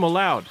girl's name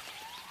aloud.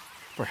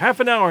 For half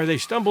an hour they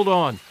stumbled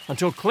on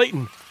until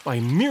Clayton, by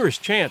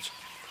merest chance,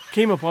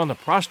 came upon the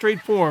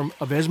prostrate form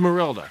of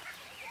Esmeralda.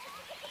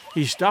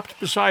 He stopped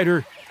beside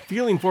her,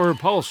 feeling for her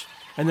pulse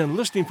and then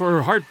listening for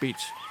her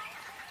heartbeats.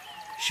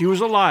 She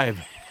was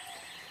alive.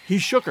 He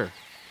shook her.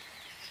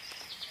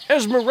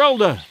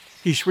 "Esmeralda!"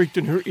 he shrieked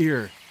in her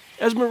ear.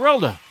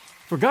 "Esmeralda!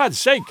 For God's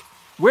sake,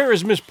 where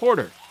is Miss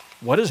Porter?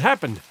 What has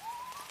happened?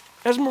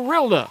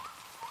 Esmeralda!"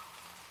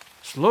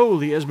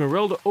 Slowly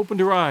Esmeralda opened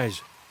her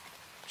eyes.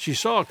 She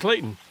saw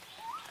Clayton.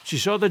 She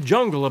saw the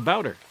jungle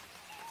about her.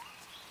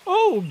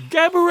 "Oh,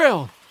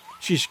 Gabrielle!"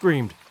 she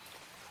screamed,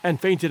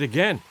 and fainted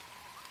again.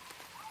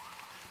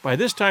 By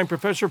this time,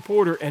 Professor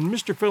Porter and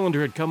Mr.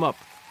 Philander had come up.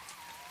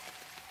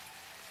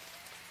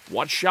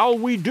 "What shall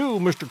we do,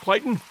 Mr.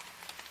 Clayton?"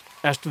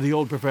 asked the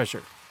old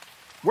professor.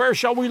 "Where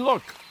shall we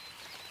look?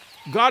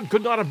 God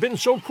could not have been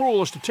so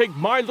cruel as to take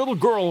my little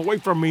girl away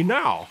from me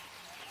now."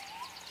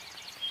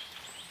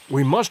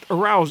 "We must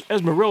arouse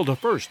Esmeralda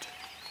first,"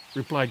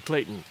 replied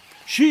Clayton.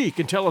 "She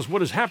can tell us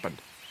what has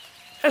happened.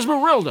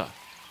 Esmeralda!"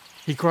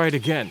 he cried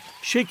again,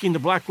 shaking the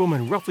black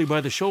woman roughly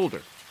by the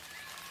shoulder.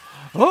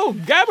 "Oh,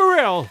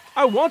 Gabrielle,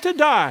 I want to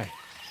die!"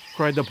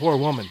 cried the poor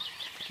woman,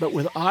 but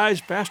with eyes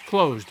fast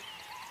closed.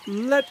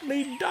 "Let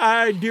me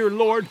die, dear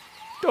Lord.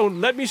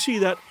 Don't let me see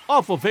that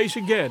awful face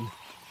again."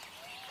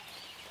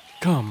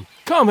 Come,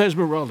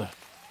 Esmeralda,"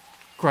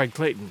 cried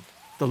Clayton.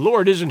 "The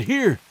Lord isn't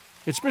here.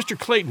 It's Mr.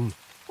 Clayton.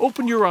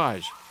 Open your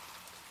eyes."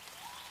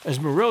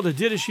 Esmeralda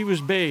did as she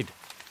was bade.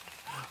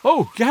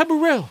 "Oh,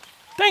 Gabrielle,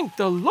 thank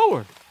the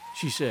Lord,"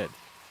 she said.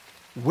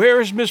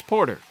 "Where is Miss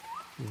Porter?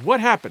 What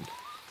happened?"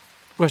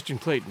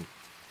 questioned Clayton.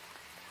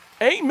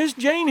 "Ain't Miss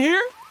Jane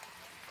here?"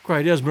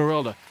 cried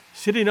Esmeralda,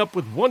 sitting up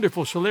with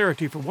wonderful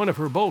celerity for one of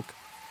her bulk.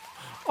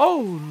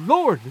 "Oh,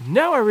 Lord,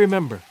 now I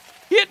remember.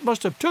 It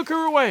must have took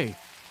her away."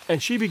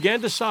 And she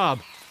began to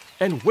sob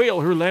and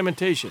wail her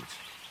lamentations.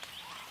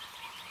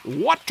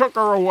 "What took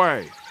her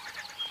away?"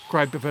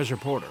 cried Professor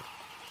Porter.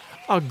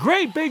 "A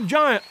great big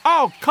giant,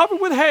 all covered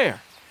with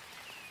hair."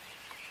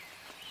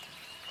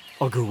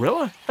 "A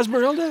gorilla,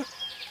 Esmeralda?"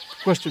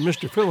 questioned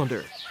Mr.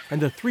 Philander,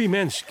 and the three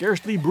men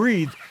scarcely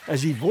breathed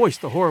as he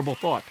voiced the horrible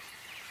thought.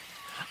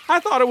 "I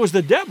thought it was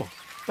the devil,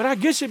 but I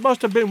guess it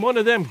must have been one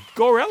of them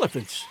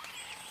gore-elephants.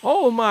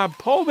 Oh, my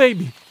poor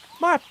baby,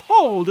 my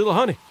poor little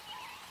honey."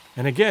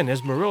 And again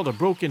Esmeralda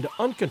broke into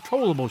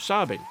uncontrollable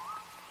sobbing.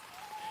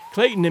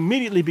 Clayton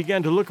immediately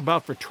began to look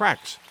about for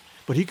tracks,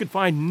 but he could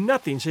find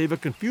nothing save a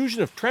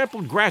confusion of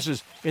trampled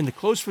grasses in the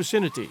close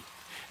vicinity,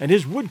 and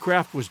his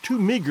woodcraft was too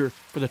meager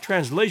for the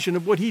translation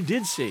of what he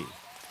did see.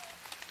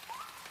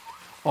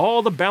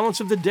 All the balance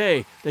of the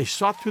day they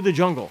sought through the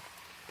jungle,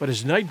 but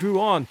as night drew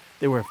on,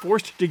 they were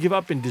forced to give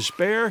up in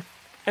despair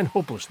and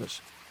hopelessness,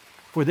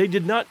 for they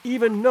did not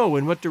even know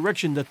in what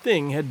direction the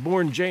thing had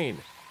borne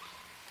Jane.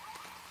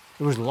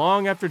 It was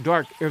long after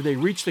dark ere they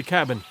reached the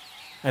cabin,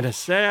 and a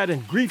sad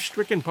and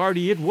grief-stricken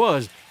party it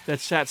was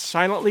that sat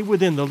silently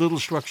within the little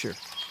structure.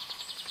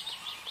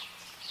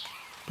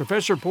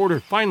 Professor Porter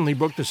finally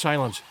broke the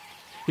silence.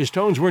 His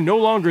tones were no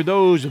longer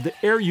those of the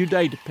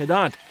erudite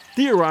pedant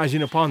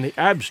theorizing upon the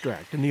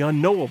abstract and the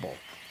unknowable,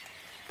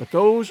 but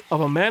those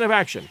of a man of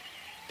action,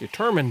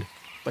 determined,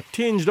 but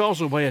tinged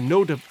also by a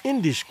note of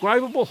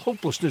indescribable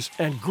hopelessness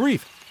and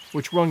grief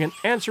which wrung an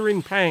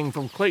answering pang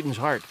from Clayton's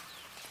heart.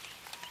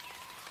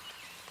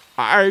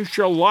 "I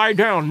shall lie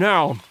down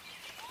now,"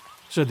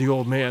 said the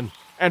old man,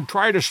 "and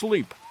try to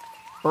sleep.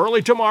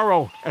 Early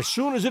tomorrow, as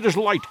soon as it is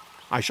light,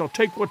 I shall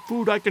take what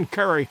food I can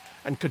carry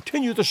and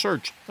continue the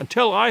search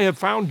until I have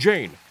found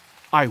Jane.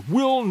 I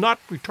will not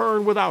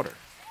return without her."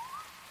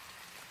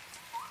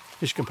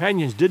 His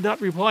companions did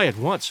not reply at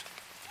once.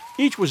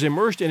 Each was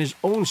immersed in his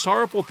own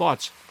sorrowful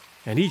thoughts,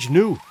 and each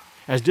knew,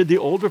 as did the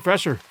old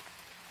professor,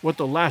 what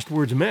the last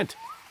words meant.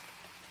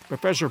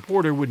 Professor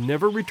Porter would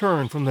never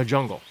return from the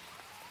jungle.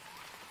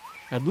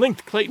 At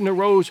length Clayton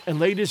arose and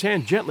laid his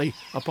hand gently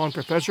upon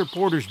Professor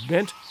Porter's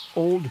bent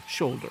old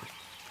shoulder.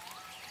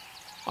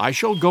 "I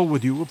shall go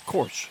with you, of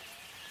course,"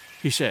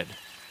 he said.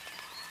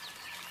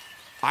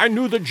 "I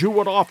knew that you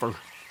would offer,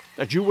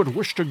 that you would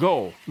wish to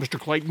go, Mr.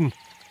 Clayton,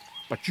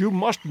 but you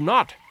must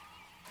not.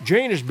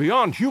 Jane is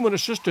beyond human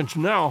assistance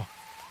now.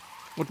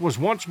 What was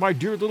once my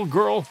dear little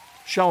girl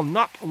shall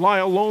not lie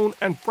alone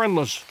and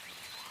friendless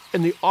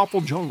in the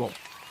awful jungle.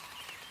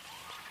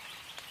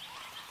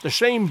 The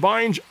same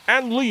vines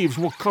and leaves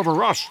will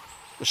cover us,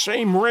 the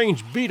same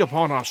rains beat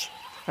upon us,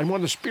 and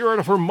when the spirit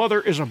of her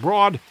mother is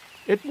abroad,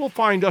 it will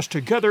find us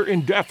together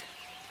in death,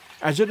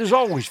 as it has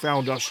always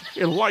found us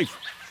in life.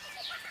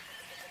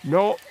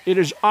 No, it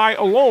is I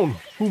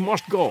alone who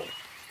must go,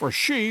 for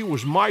she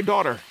was my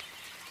daughter,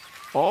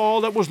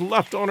 all that was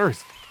left on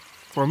earth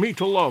for me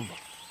to love."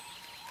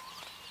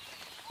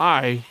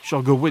 "I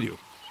shall go with you,"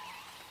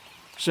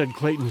 said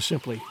Clayton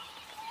simply.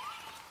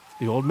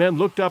 The old man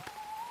looked up,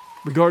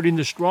 regarding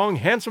the strong,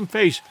 handsome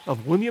face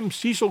of William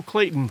Cecil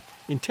Clayton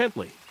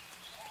intently.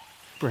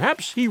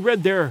 Perhaps he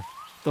read there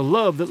the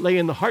love that lay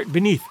in the heart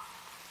beneath,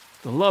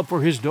 the love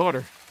for his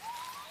daughter.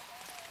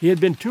 He had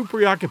been too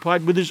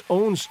preoccupied with his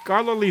own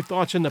scholarly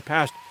thoughts in the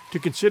past to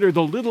consider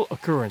the little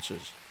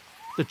occurrences,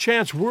 the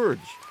chance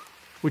words,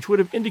 which would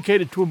have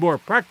indicated to a more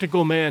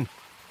practical man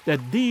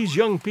that these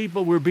young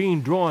people were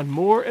being drawn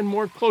more and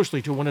more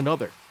closely to one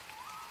another.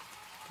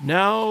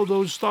 Now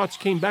those thoughts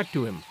came back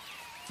to him,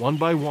 one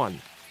by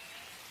one.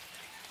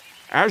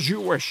 "As you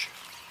wish,"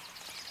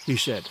 he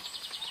said.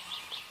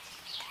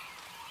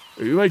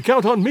 "You may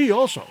count on me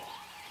also,"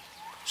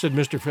 said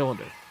Mr.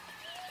 Philander.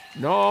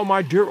 "No,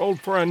 my dear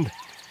old friend,"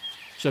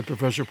 said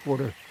Professor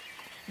Porter.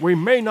 "We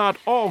may not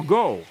all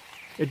go.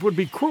 It would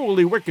be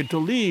cruelly wicked to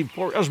leave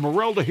poor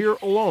Esmeralda here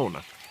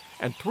alone,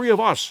 and 3 of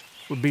us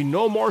would be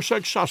no more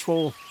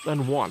successful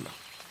than 1.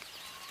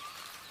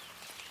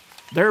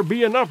 There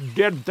be enough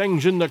dead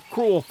things in the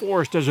cruel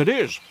forest as it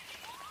is.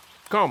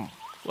 Come,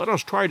 let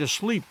us try to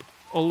sleep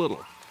a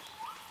little."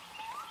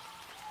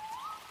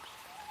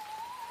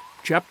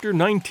 Chapter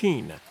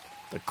 19.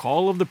 The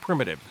Call of the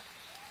Primitive.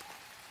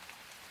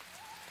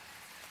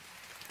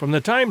 From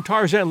the time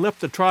Tarzan left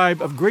the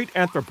tribe of great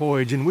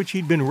anthropoids in which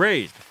he'd been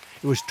raised,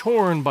 it was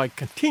torn by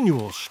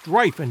continual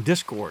strife and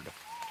discord.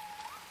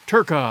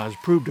 Turquoise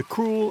proved a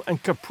cruel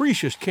and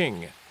capricious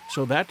king,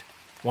 so that,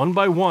 one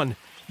by one,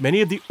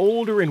 many of the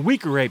older and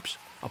weaker apes,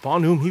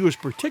 upon whom he was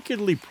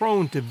particularly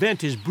prone to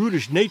vent his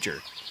brutish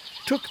nature,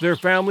 took their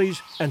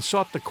families and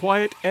sought the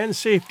quiet and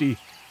safety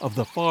of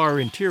the far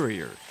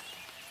interior.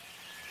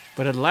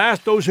 But at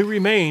last those who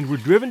remained were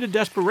driven to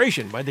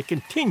desperation by the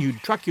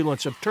continued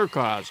truculence of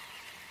Turquoise,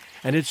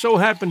 and it so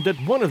happened that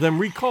one of them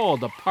recalled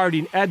the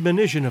parting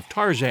admonition of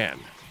Tarzan.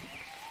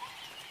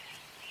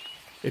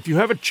 "If you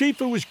have a chief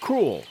who is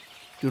cruel,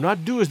 do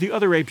not do as the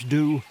other apes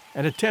do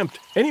and attempt,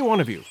 any one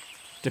of you,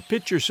 to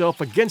pit yourself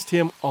against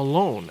him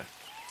alone.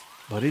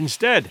 But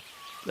instead,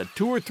 let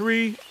 2 or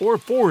 3 or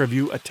 4 of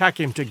you attack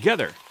him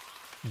together.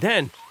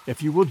 Then,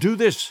 if you will do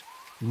this,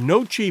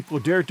 no chief will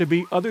dare to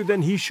be other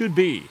than he should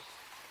be,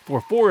 for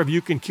 4 of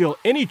you can kill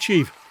any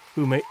chief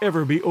who may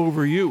ever be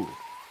over you."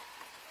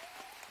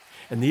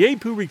 And the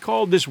ape who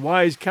recalled this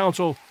wise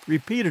counsel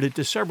repeated it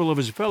to several of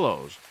his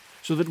fellows,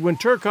 so that when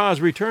Turquoise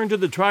returned to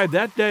the tribe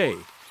that day,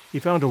 he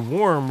found a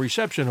warm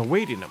reception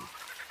awaiting him.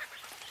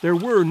 There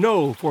were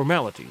no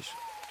formalities.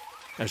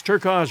 As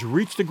Turquoise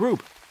reached the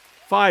group,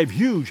 5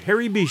 huge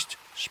hairy beasts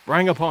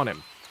sprang upon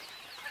him.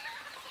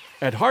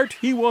 At heart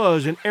he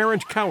was an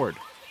arrant coward,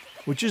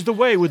 which is the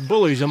way with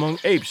bullies among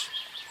apes,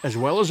 as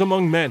well as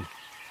among men,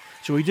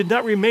 so he did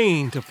not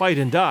remain to fight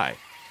and die,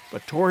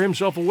 but tore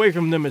himself away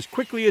from them as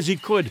quickly as he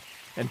could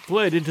and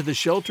fled into the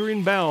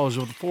sheltering boughs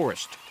of the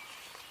forest.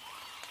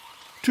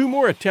 2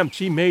 more attempts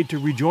he made to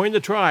rejoin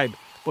the tribe,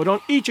 but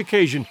on each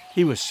occasion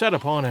he was set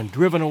upon and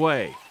driven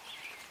away.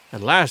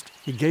 At last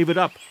he gave it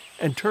up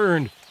and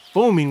turned,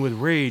 foaming with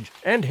rage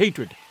and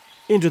hatred,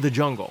 into the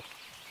jungle.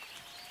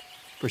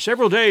 For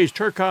several days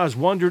Turquoise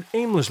wandered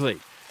aimlessly,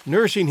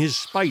 nursing his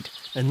spite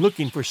and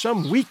looking for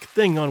some weak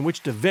thing on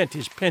which to vent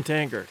his pent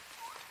anger.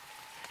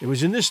 It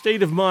was in this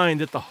state of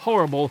mind that the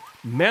horrible,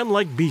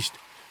 man-like beast,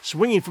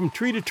 swinging from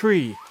tree to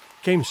tree,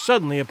 came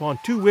suddenly upon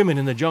 2 women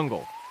in the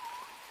jungle.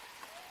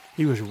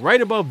 He was right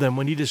above them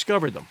when he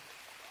discovered them.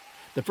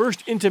 The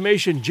first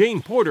intimation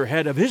Jane Porter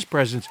had of his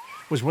presence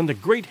was when the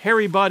great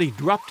hairy body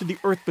dropped to the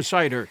earth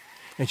beside her,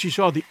 and she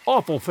saw the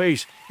awful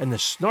face and the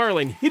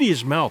snarling,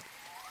 hideous mouth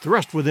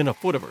thrust within a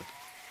foot of her.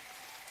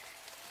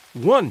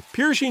 One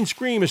piercing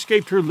scream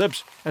escaped her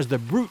lips as the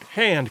brute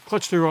hand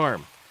clutched her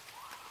arm.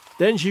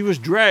 Then she was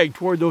dragged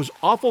toward those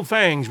awful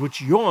fangs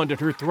which yawned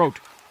at her throat.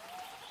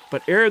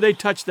 But ere they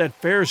touched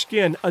that fair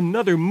skin,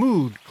 another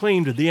mood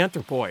claimed the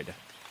anthropoid.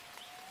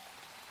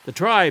 The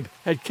tribe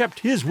had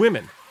kept his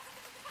women.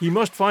 He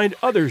must find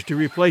others to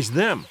replace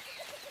them.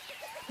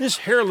 This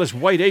hairless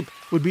white ape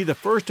would be the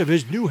first of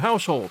his new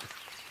household,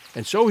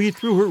 and so he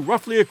threw her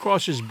roughly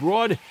across his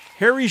broad,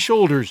 hairy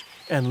shoulders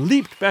and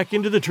leaped back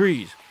into the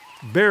trees,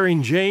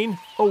 bearing Jane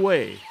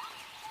away.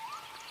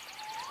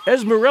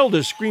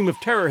 Esmeralda's scream of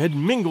terror had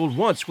mingled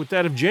once with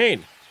that of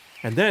Jane,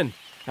 and then,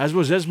 as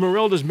was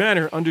Esmeralda's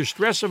manner under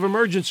stress of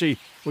emergency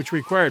which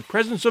required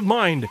presence of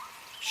mind,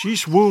 she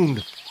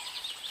swooned.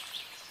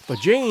 But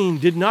Jane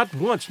did not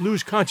once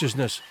lose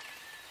consciousness.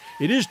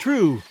 It is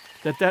true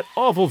that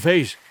awful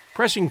face,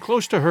 pressing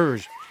close to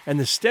hers, and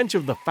the stench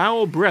of the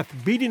foul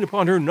breath beating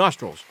upon her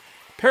nostrils,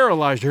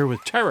 paralyzed her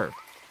with terror.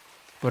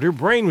 But her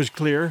brain was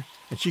clear,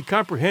 and she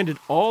comprehended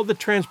all that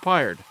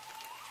transpired.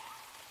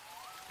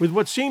 With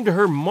what seemed to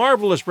her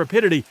marvelous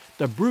rapidity,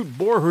 the brute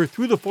bore her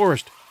through the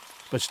forest,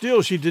 but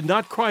still she did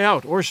not cry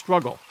out or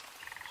struggle.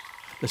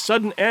 The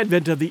sudden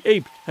advent of the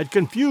ape had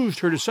confused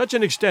her to such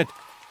an extent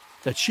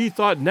that she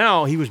thought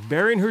now he was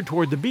bearing her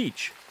toward the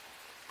beach.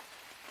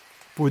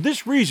 For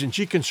this reason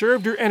she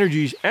conserved her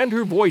energies and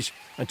her voice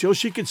until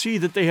she could see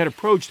that they had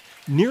approached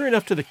near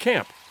enough to the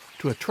camp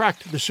to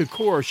attract the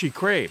succor she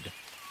craved.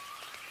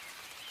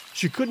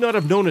 She could not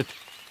have known it,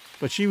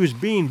 but she was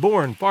being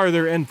borne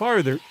farther and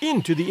farther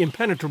into the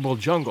impenetrable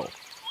jungle.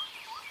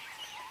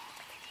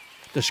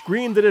 The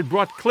scream that had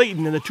brought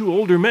Clayton and the 2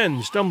 older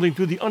men stumbling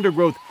through the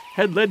undergrowth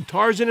had led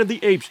Tarzan of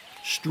the Apes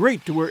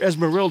straight to where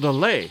Esmeralda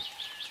lay,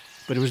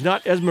 But it was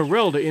not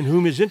Esmeralda in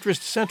whom his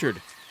interest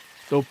centered.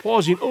 Though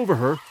pausing over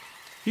her,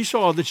 he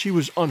saw that she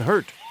was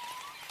unhurt.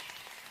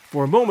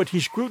 For a moment he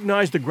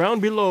scrutinized the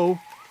ground below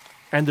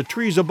and the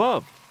trees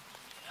above,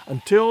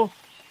 until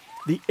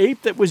the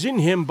ape that was in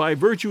him by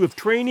virtue of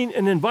training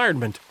and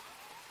environment,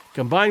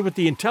 combined with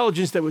the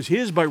intelligence that was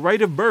his by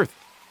right of birth,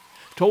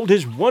 told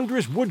his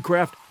wondrous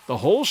woodcraft the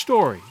whole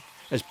story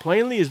as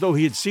plainly as though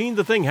he had seen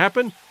the thing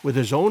happen with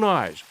his own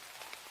eyes.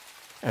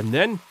 And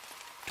then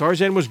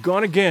Tarzan was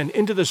gone again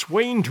into the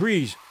swaying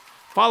trees,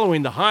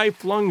 following the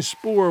high-flung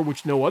spoor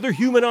which no other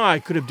human eye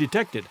could have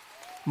detected,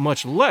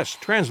 much less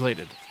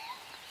translated.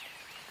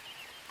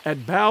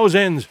 At boughs'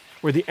 ends,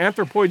 where the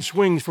anthropoid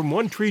swings from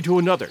one tree to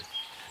another,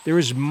 there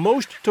is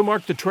most to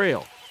mark the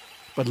trail,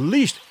 but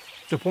least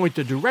to point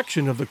the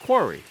direction of the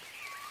quarry.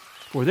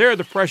 For there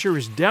the pressure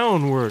is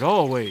downward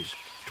always,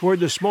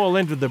 toward the small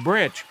end of the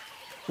branch,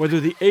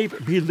 whether the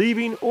ape be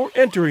leaving or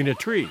entering a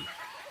tree.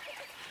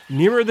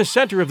 Nearer the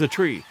center of the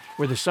tree,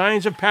 where the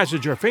signs of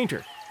passage are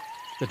fainter,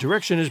 the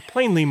direction is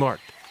plainly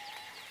marked.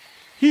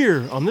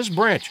 Here, on this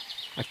branch,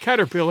 a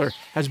caterpillar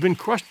has been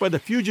crushed by the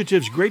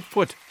fugitive's great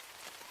foot,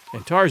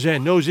 and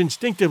Tarzan knows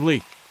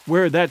instinctively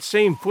where that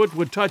same foot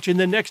would touch in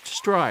the next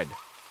stride.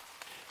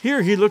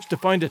 Here he looks to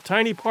find a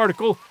tiny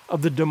particle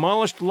of the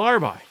demolished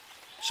larvae,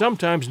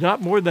 sometimes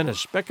not more than a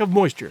speck of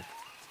moisture.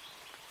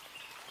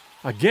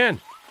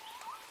 Again,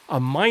 a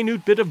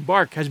minute bit of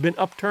bark has been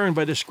upturned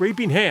by the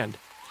scraping hand,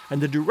 and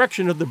the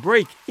direction of the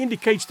break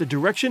indicates the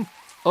direction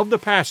of the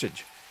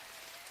passage.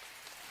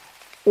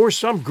 Or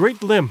some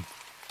great limb,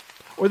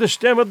 or the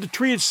stem of the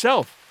tree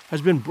itself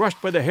has been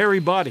brushed by the hairy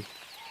body,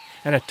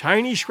 and a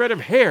tiny shred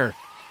of hair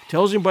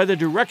tells him by the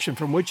direction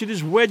from which it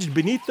is wedged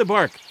beneath the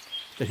bark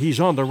that he's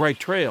on the right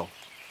trail.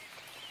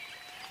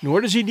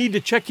 Nor does he need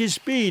to check his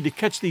speed to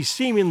catch these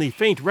seemingly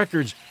faint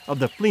records of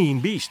the fleeing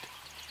beast.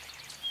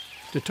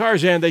 To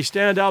Tarzan they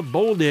stand out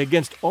boldly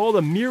against all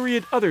the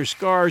myriad other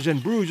scars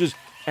and bruises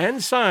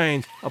and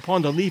signs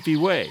upon the leafy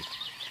way.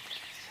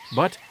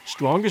 But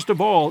strongest of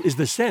all is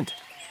the scent,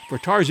 for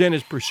Tarzan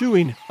is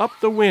pursuing up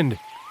the wind,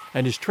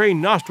 and his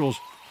trained nostrils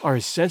are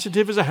as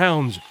sensitive as a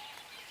hound's.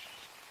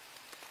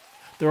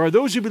 There are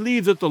those who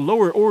believe that the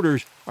lower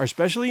orders are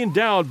specially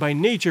endowed by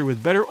nature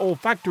with better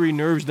olfactory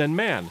nerves than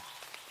man,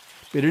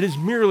 but it is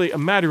merely a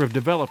matter of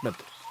development.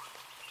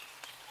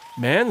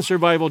 Man's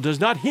survival does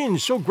not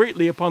hinge so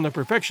greatly upon the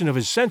perfection of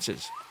his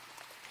senses.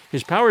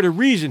 His power to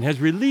reason has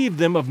relieved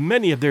them of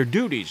many of their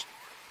duties,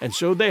 and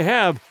so they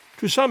have,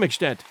 to some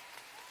extent,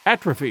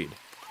 atrophied,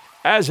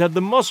 as have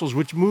the muscles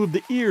which move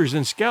the ears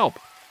and scalp,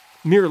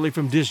 merely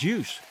from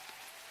disuse.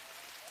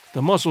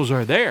 The muscles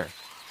are there,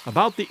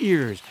 about the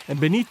ears and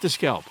beneath the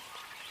scalp,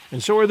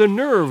 and so are the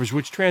nerves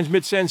which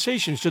transmit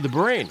sensations to the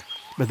brain,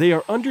 but they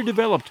are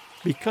underdeveloped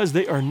because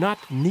they are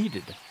not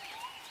needed.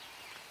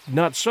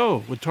 Not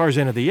so with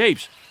Tarzan of the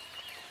Apes.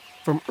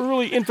 From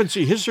early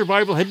infancy his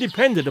survival had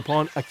depended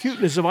upon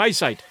acuteness of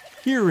eyesight,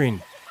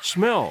 hearing,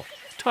 smell,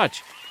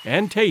 touch,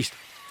 and taste,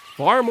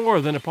 far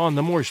more than upon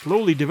the more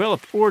slowly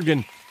developed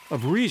organ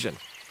of reason.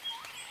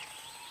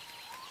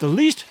 The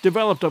least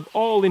developed of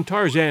all in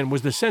Tarzan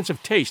was the sense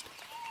of taste,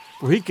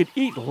 for he could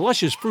eat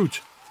luscious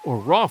fruits or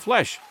raw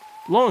flesh,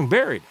 long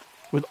buried,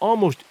 with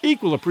almost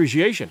equal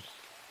appreciation.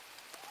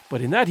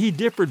 But in that he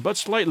differed but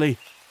slightly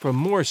from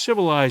more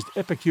civilized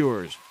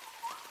epicures.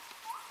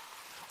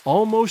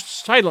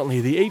 Almost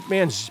silently the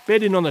ape-man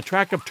sped in on the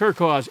track of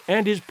Terkoz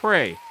and his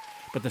prey,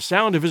 but the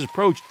sound of his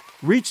approach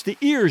reached the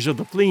ears of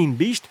the fleeing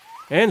beast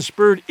and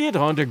spurred it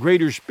on to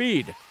greater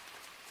speed.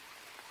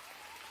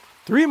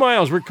 3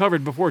 miles were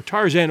covered before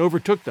Tarzan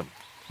overtook them,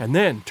 and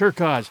then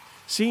Terkoz,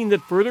 seeing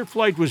that further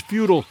flight was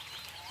futile,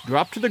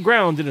 dropped to the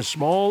ground in a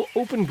small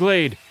open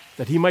glade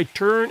that he might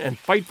turn and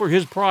fight for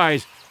his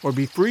prize or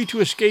be free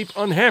to escape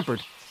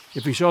unhampered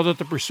if he saw that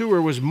the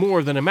pursuer was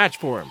more than a match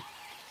for him.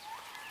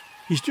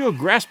 He still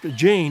grasped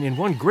Jane in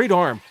one great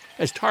arm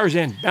as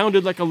Tarzan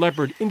bounded like a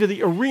leopard into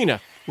the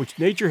arena which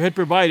nature had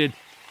provided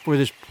for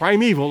this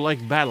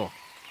primeval-like battle.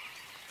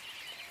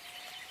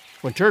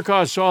 When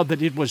Terkoz saw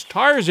that it was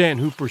Tarzan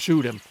who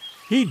pursued him,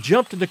 he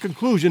jumped to the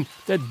conclusion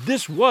that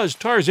this was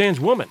Tarzan's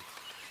woman,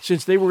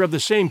 since they were of the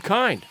same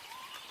kind,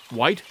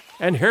 white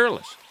and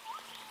hairless.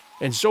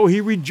 And so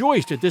he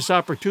rejoiced at this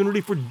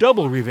opportunity for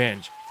double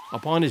revenge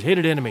upon his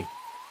hated enemy.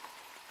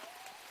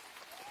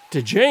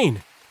 To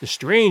Jane, the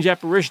strange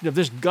apparition of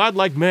this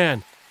godlike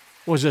man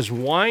was as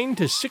wine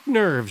to sick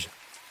nerves.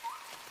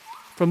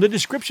 From the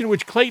description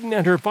which Clayton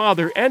and her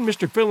father and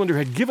Mr. Philander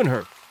had given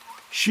her,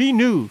 she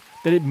knew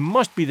that it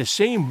must be the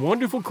same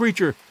wonderful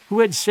creature who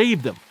had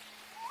saved them,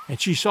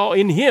 and she saw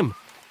in him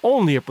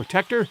only a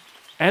protector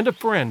and a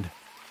friend.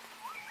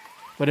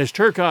 But as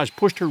Terkoz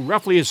pushed her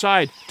roughly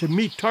aside to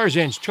meet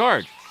Tarzan's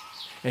charge,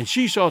 and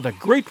she saw the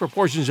great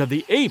proportions of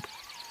the ape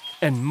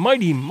and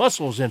mighty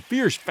muscles and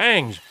fierce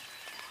fangs,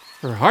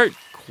 her heart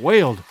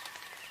quailed.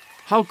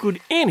 How could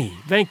any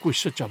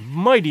vanquish such a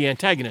mighty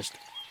antagonist?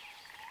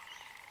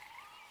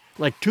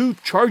 Like 2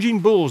 charging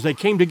bulls they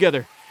came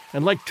together,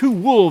 and like 2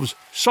 wolves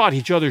sought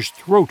each other's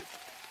throat.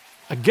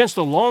 Against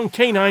the long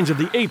canines of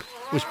the ape,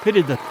 was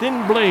pitted the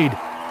thin blade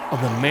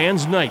of the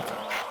man's knife.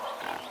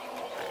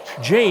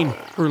 Jane,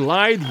 her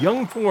lithe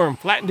young form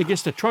flattened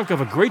against the trunk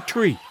of a great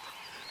tree,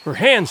 her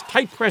hands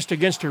tight pressed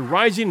against her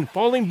rising and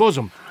falling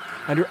bosom,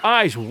 and her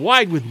eyes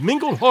wide with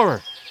mingled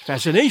horror,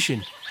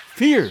 fascination,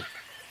 fear,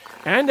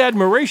 and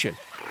admiration,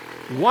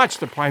 watched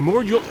the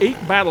primordial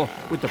ape battle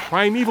with the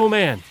primeval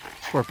man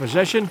for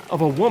possession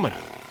of a woman.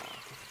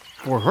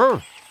 For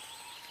her.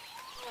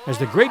 As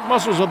the great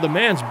muscles of the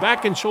man's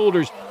back and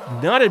shoulders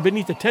knotted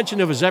beneath the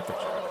tension of his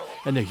efforts,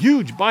 and the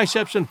huge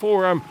biceps and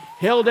forearm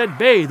held at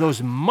bay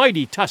those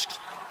mighty tusks,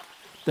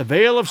 the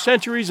veil of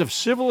centuries of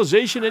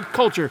civilization and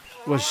culture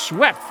was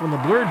swept from the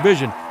blurred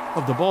vision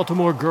of the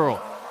Baltimore girl.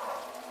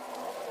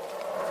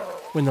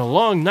 When the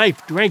long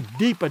knife drank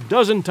deep a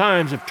dozen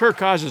times of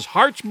Turquoise's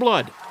heart's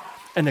blood,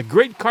 and the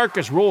great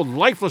carcass rolled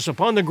lifeless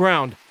upon the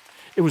ground,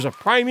 it was a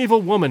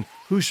primeval woman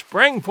who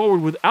sprang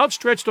forward with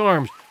outstretched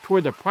arms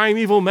toward the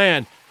primeval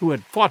man who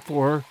had fought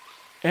for her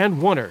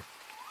and won her.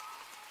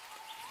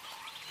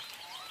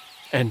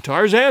 And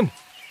Tarzan?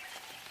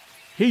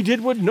 He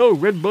did what no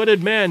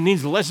red-blooded man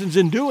needs lessons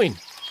in doing.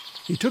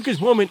 He took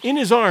his woman in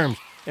his arms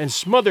and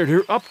smothered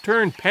her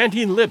upturned,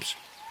 panting lips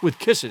with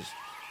kisses.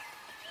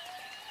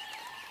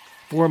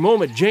 For a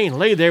moment, Jane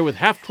lay there with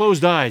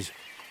half-closed eyes.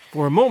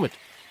 For a moment,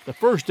 the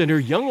first in her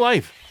young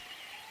life,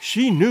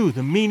 she knew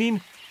the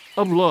meaning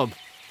of love.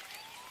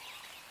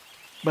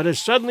 But as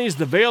suddenly as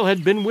the veil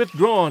had been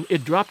withdrawn,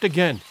 it dropped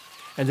again,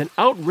 and an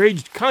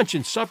outraged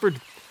conscience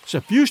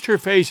suffused her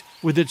face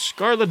with its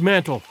scarlet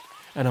mantle,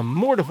 and a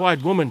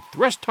mortified woman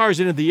thrust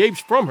Tarzan and the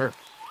apes from her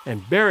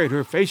and buried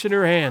her face in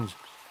her hands.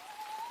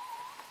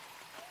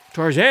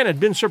 Tarzan had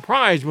been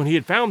surprised when he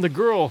had found the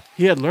girl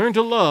he had learned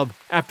to love,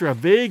 after a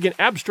vague and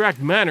abstract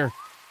manner,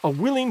 a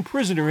willing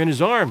prisoner in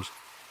his arms.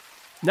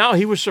 Now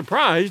he was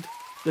surprised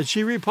that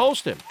she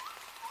repulsed him.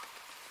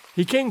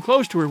 He came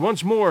close to her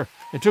once more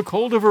and took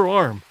hold of her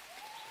arm.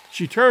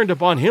 She turned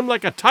upon him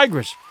like a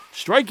tigress,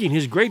 striking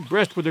his great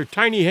breast with her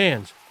tiny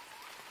hands.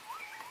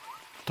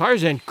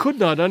 Tarzan could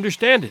not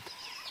understand it.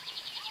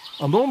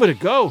 A moment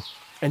ago,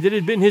 and it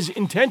had been his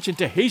intention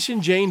to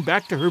hasten Jane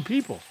back to her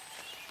people.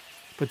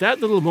 But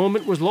that little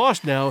moment was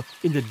lost now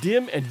in the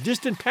dim and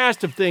distant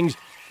past of things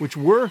which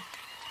were,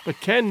 but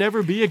can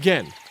never be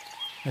again,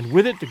 and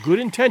with it the good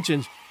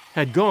intentions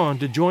had gone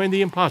to join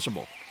the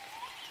impossible.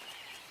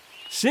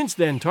 Since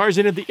then,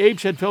 Tarzan of the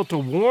Apes had felt a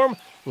warm,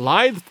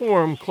 lithe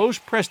form close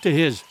pressed to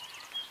his.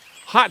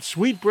 Hot,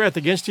 sweet breath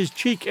against his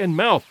cheek and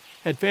mouth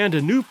had fanned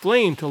a new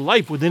flame to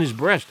life within his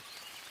breast,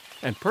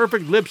 and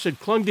perfect lips had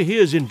clung to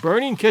his in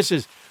burning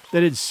kisses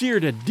that had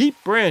seared a deep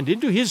brand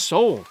into his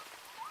soul,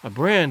 a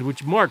brand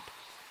which marked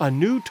a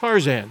new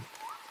Tarzan.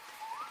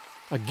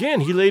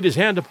 Again he laid his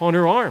hand upon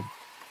her arm.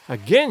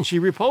 Again she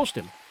repulsed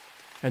him.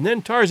 And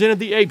then Tarzan of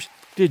the Apes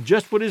did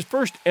just what his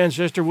first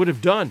ancestor would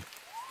have done.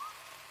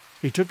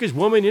 He took his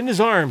woman in his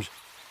arms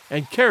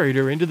and carried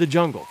her into the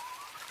jungle.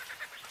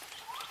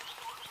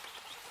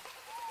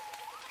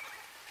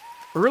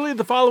 Early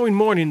the following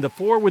morning, the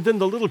four within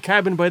the little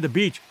cabin by the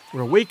beach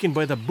were awakened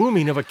by the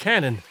booming of a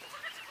cannon.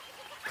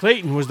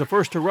 Clayton was the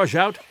first to rush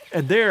out,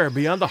 and there,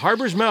 beyond the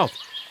harbor's mouth,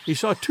 he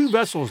saw two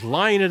vessels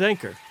lying at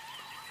anchor.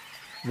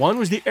 One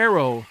was the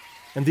Arrow,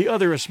 and the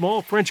other a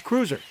small French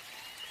cruiser.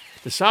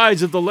 The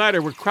sides of the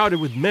latter were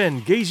crowded with men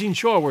gazing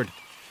shoreward,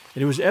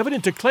 and it was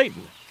evident to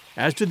Clayton,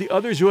 as to the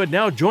others who had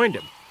now joined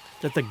him,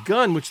 that the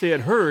gun which they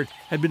had heard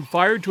had been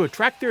fired to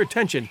attract their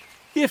attention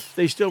if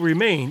they still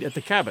remained at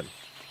the cabin.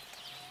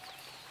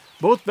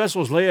 Both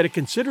vessels lay at a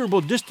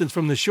considerable distance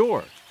from the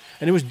shore,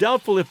 and it was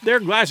doubtful if their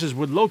glasses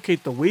would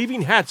locate the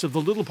waving hats of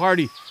the little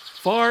party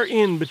far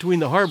in between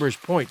the harbor's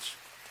points.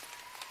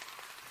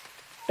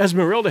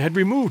 Esmeralda had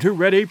removed her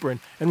red apron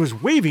and was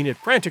waving it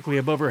frantically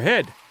above her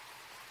head.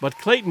 But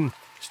Clayton,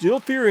 still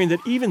fearing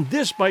that even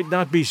this might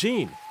not be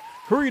seen,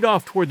 hurried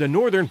off toward the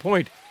northern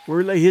point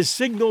where lay his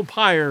signal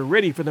pyre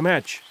ready for the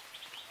match.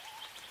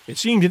 It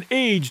seemed an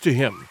age to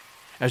him,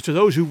 as to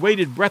those who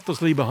waited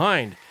breathlessly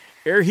behind,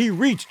 ere he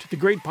reached the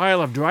great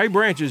pile of dry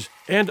branches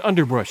and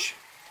underbrush.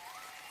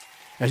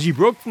 As he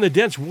broke from the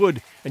dense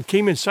wood and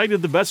came in sight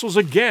of the vessels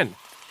again,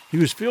 he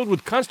was filled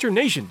with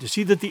consternation to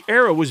see that the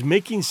Arrow was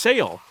making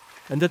sail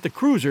and that the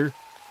cruiser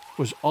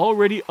was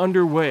already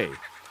underway.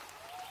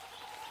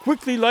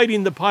 Quickly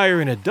lighting the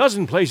pyre in a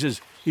dozen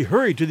places, he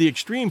hurried to the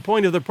extreme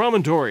point of the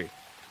promontory,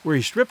 where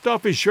he stripped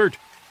off his shirt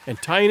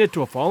and, tying it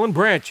to a fallen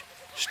branch,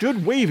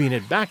 stood waving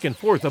it back and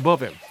forth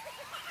above him.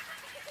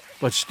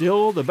 But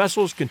still the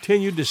vessels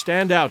continued to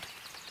stand out,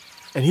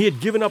 and he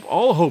had given up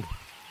all hope,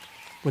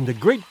 when the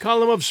great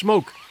column of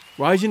smoke,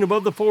 rising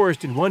above the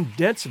forest in one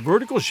dense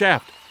vertical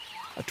shaft,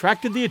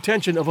 attracted the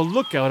attention of a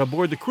lookout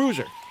aboard the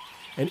cruiser,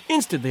 and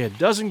instantly a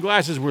dozen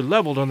glasses were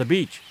leveled on the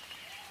beach.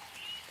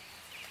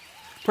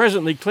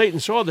 Presently Clayton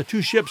saw the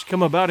two ships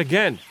come about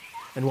again,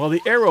 and while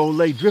the Arrow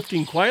lay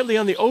drifting quietly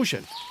on the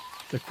ocean,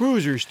 the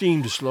cruiser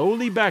steamed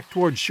slowly back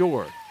toward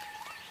shore.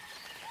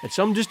 At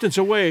some distance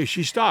away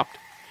she stopped,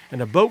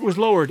 and a boat was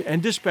lowered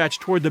and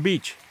dispatched toward the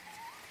beach.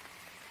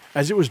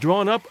 As it was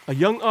drawn up, a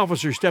young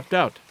officer stepped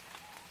out.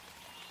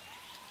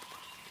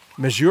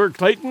 Monsieur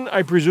Clayton,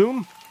 I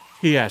presume?"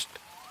 he asked.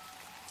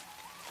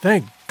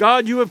 "Thank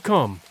God you have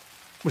come,"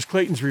 was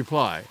Clayton's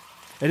reply,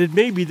 "and it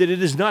may be that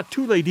it is not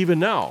too late even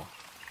now."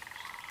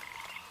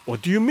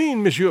 "What do you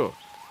mean, monsieur?"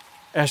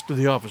 asked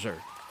the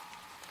officer.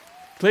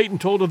 Clayton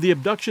told of the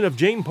abduction of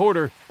Jane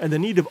Porter and the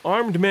need of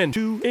armed men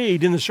to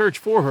aid in the search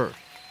for her.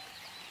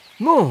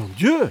 "Mon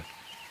Dieu!"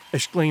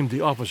 exclaimed the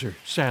officer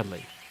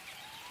sadly.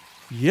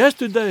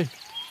 "Yesterday,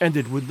 and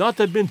it would not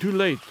have been too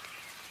late.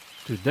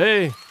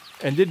 Today,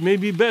 and it may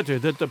be better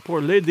that the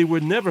poor lady were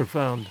never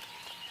found.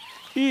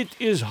 It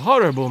is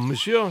horrible,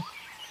 monsieur.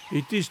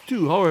 It is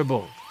too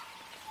horrible."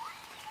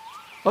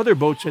 Other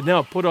boats had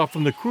now put off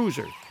from the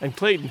cruiser, and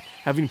Clayton,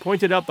 having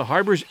pointed out the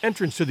harbor's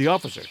entrance to the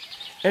officer,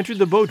 entered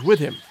the boat with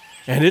him,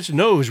 and its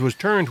nose was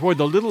turned toward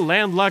the little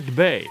landlocked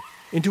bay,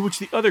 into which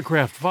the other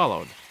craft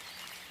followed.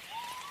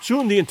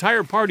 Soon the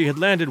entire party had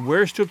landed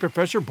where stood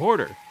Professor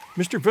Porter,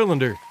 Mr.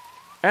 Philander,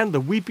 and the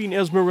weeping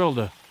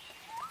Esmeralda.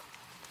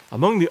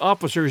 Among the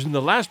officers in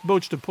the last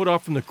boats to put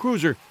off from the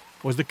cruiser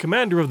was the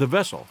commander of the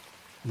vessel,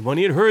 and when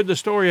he had heard the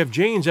story of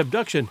Jane's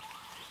abduction,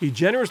 he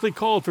generously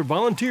called for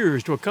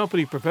volunteers to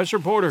accompany Professor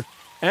Porter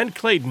and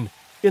Clayton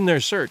in their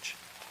search.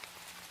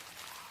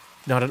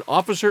 Not an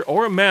officer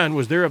or a man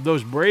was there of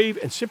those brave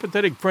and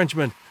sympathetic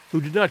Frenchmen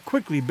who did not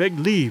quickly beg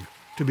leave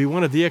to be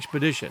one of the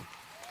expedition.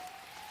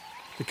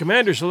 The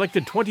commander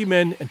selected 20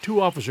 men and 2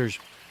 officers,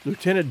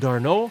 Lieutenant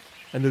Darnaud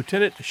and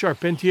Lieutenant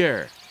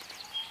Charpentier.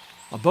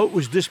 A boat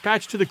was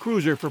dispatched to the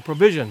cruiser for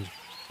provisions,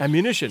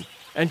 ammunition,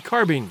 and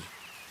carbines.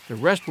 The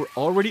rest were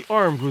already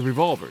armed with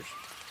revolvers.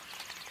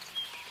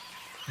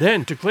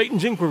 Then, to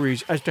Clayton's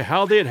inquiries as to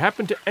how they had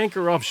happened to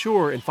anchor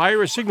offshore and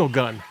fire a signal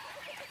gun,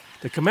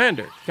 the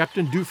commander,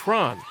 Captain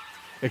Dufresne,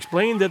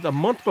 explained that a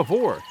month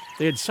before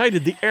they had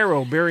sighted the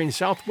Arrow bearing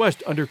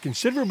southwest under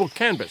considerable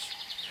canvas,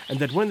 and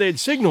that when they had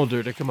signaled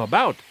her to come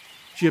about,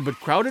 she had but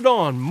crowded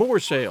on more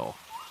sail.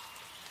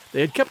 They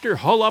had kept her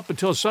hull up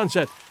until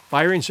sunset,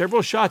 firing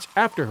several shots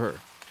after her,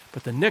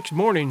 but the next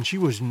morning she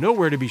was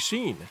nowhere to be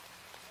seen.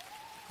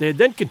 They had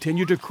then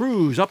continued to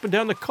cruise up and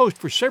down the coast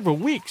for several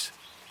weeks,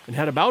 and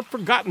had about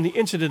forgotten the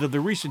incident of the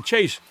recent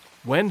chase,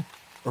 when,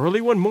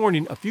 early one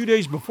morning a few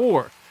days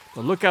before,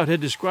 the lookout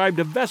had described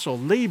a vessel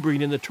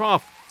laboring in the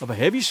trough of a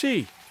heavy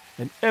sea,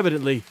 and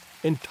evidently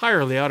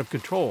entirely out of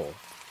control.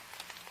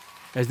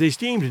 As they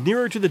steamed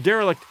nearer to the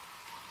derelict,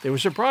 they were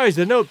surprised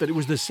to note that it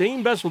was the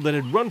same vessel that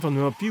had run from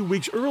them a few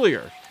weeks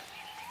earlier.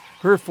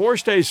 Her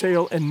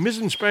forestaysail and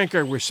mizzen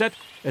spanker were set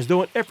as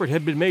though an effort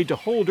had been made to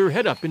hold her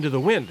head up into the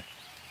wind.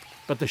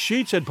 But the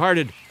sheets had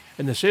parted,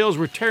 and the sails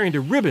were tearing to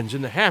ribbons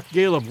in the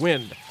half-gale of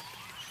wind.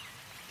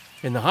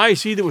 In the high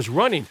sea that was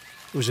running,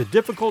 it was a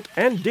difficult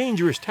and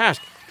dangerous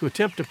task to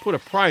attempt to put a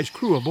prize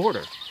crew aboard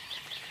her.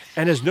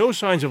 And as no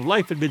signs of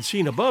life had been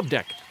seen above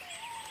deck,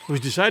 it was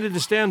decided to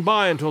stand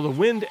by until the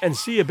wind and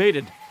sea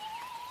abated.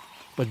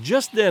 But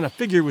just then a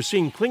figure was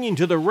seen clinging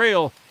to the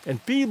rail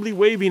and feebly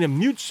waving a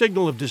mute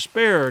signal of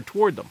despair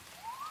toward them.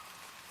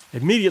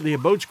 Immediately a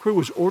boat's crew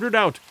was ordered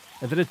out,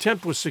 and an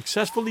attempt was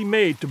successfully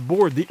made to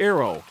board the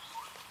Arrow.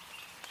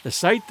 The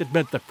sight that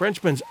met the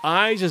Frenchmen's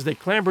eyes as they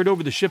clambered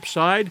over the ship's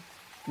side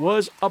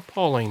was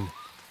appalling.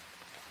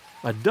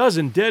 A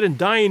dozen dead and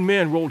dying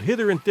men rolled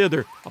hither and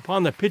thither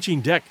upon the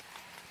pitching deck,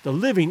 the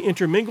living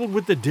intermingled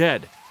with the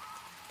dead.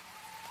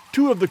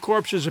 2 of the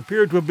corpses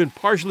appeared to have been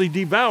partially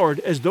devoured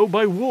as though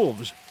by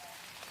wolves.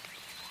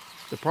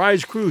 The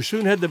prize crew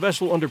soon had the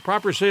vessel under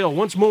proper sail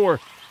once more,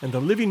 and the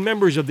living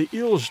members of the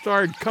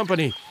ill-starred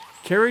company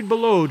carried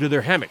below to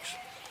their hammocks.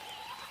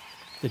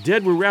 The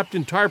dead were wrapped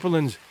in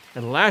tarpaulins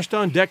and lashed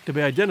on deck to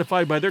be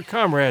identified by their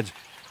comrades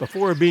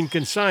before being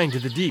consigned to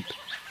the deep.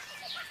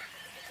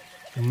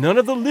 None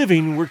of the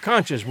living were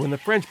conscious when the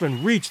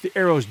Frenchmen reached the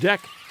Arrow's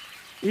deck.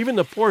 Even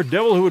the poor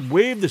devil who had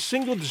waved the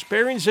single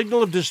despairing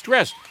signal of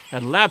distress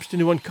had lapsed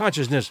into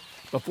unconsciousness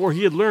before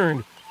he had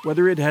learned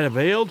whether it had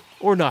availed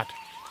or not.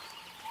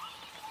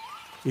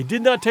 It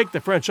did not take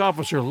the French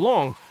officer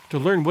long to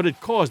learn what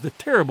had caused the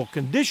terrible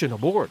condition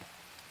aboard,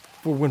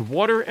 for when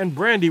water and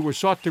brandy were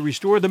sought to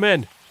restore the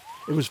men,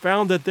 it was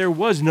found that there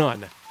was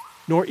none,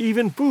 nor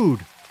even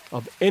food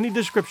of any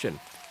description.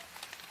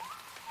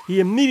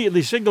 He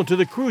immediately signaled to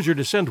the cruiser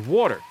to send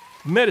water,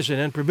 medicine,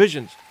 and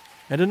provisions,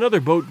 and another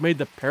boat made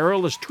the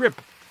perilous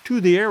trip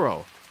to the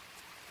Arrow.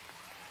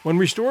 When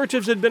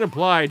restoratives had been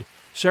applied,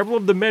 several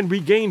of the men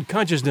regained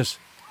consciousness,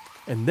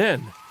 and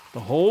then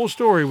the whole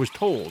story was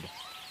told.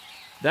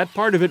 That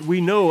part of it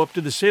we know up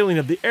to the sailing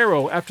of the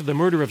Arrow after the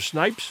murder of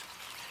Snipes,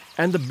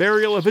 and the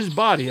burial of his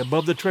body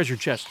above the treasure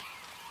chest.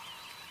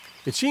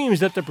 It seems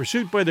that the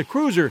pursuit by the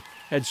cruiser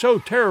had so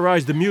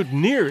terrorized the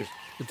mutineers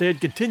that they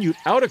had continued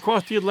out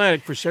across the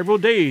Atlantic for several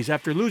days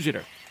after losing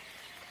her.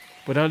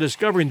 But on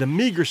discovering the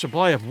meager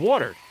supply of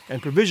water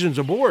and provisions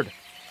aboard,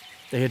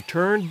 they had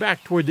turned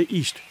back toward the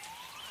east.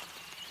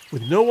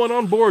 With no one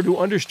on board who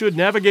understood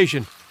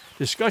navigation,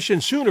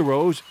 discussion soon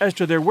arose as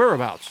to their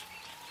whereabouts,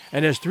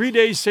 and as 3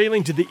 days'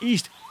 sailing to the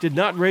east did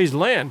not raise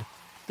land,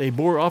 they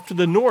bore off to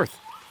the north,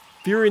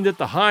 fearing that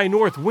the high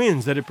north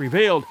winds that had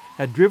prevailed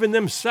had driven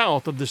them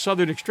south of the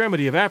southern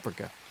extremity of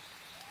Africa.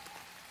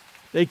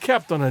 They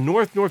kept on a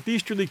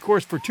north-northeasterly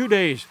course for 2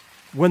 days,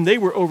 when they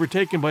were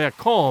overtaken by a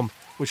calm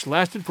which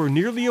lasted for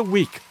nearly a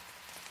week.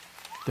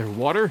 Their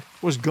water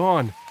was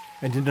gone,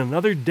 and in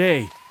another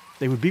day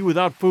they would be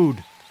without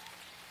food.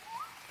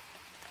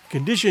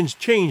 Conditions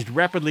changed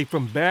rapidly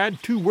from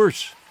bad to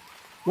worse.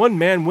 One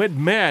man went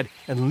mad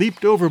and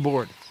leaped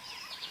overboard.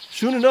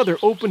 Soon another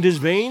opened his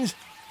veins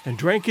and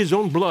drank his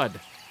own blood.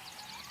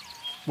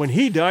 When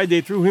he died,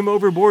 they threw him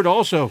overboard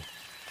also,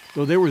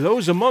 though there were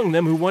those among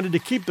them who wanted to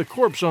keep the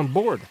corpse on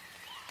board.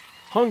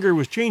 Hunger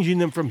was changing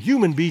them from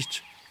human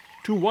beasts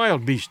to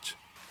wild beasts.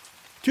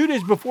 2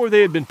 days before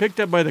they had been picked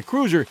up by the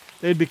cruiser,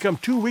 they had become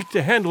too weak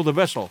to handle the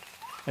vessel,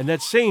 and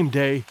that same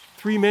day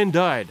 3 men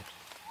died.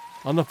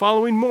 On the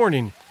following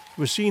morning, it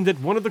was seen that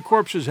one of the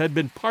corpses had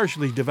been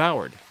partially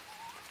devoured.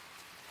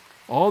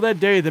 All that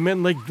day the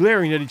men lay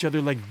glaring at each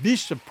other like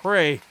beasts of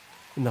prey,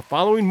 and the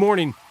following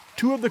morning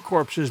 2 of the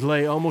corpses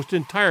lay almost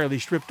entirely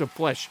stripped of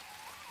flesh.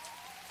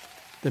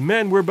 The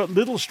men were but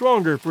little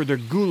stronger for their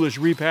ghoulish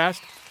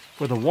repast,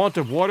 for the want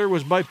of water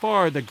was by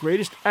far the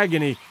greatest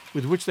agony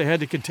with which they had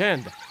to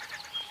contend.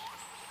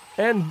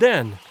 And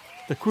then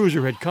the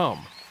cruiser had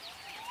come.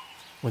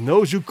 When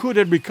those who could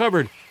had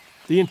recovered,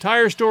 the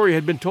entire story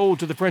had been told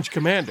to the French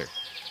commander,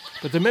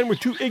 but the men were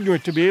too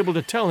ignorant to be able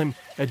to tell him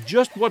at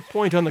just what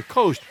point on the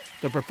coast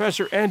the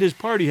professor and his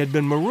party had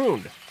been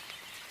marooned.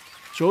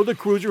 So the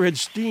cruiser had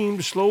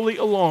steamed slowly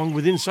along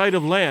within sight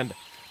of land,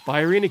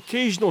 firing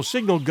occasional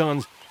signal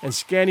guns and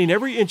scanning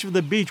every inch of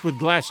the beach with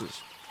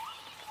glasses.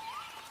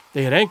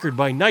 They had anchored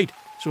by night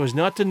so as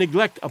not to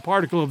neglect a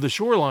particle of the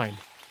shoreline,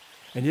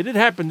 and it had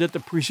happened that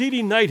the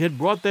preceding night had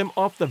brought them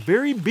off the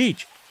very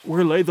beach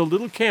where lay the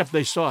little camp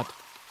they sought.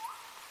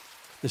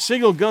 The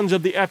signal guns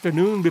of the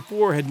afternoon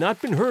before had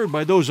not been heard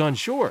by those on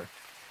shore,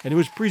 and it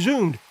was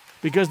presumed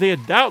because they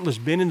had doubtless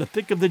been in the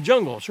thick of the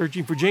jungle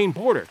searching for Jane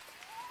Porter,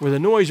 where the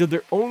noise of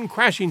their own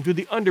crashing through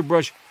the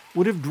underbrush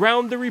would have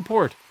drowned the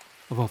report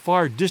of a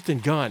far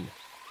distant gun.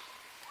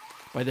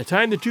 By the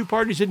time the 2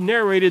 parties had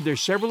narrated their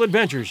several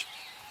adventures,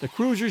 the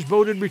cruiser's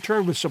boat had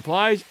returned with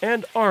supplies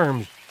and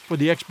arms for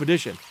the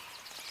expedition.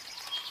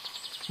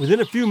 Within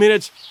a few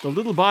minutes, the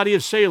little body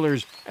of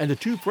sailors and the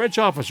 2 French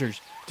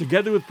officers,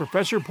 together with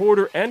Professor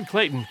Porter and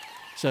Clayton,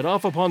 set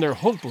off upon their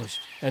hopeless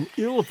and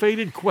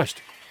ill-fated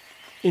quest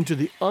into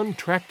the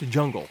untracked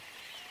jungle.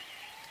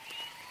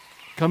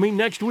 Coming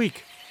next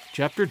week,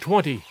 Chapter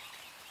 20,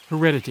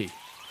 Heredity.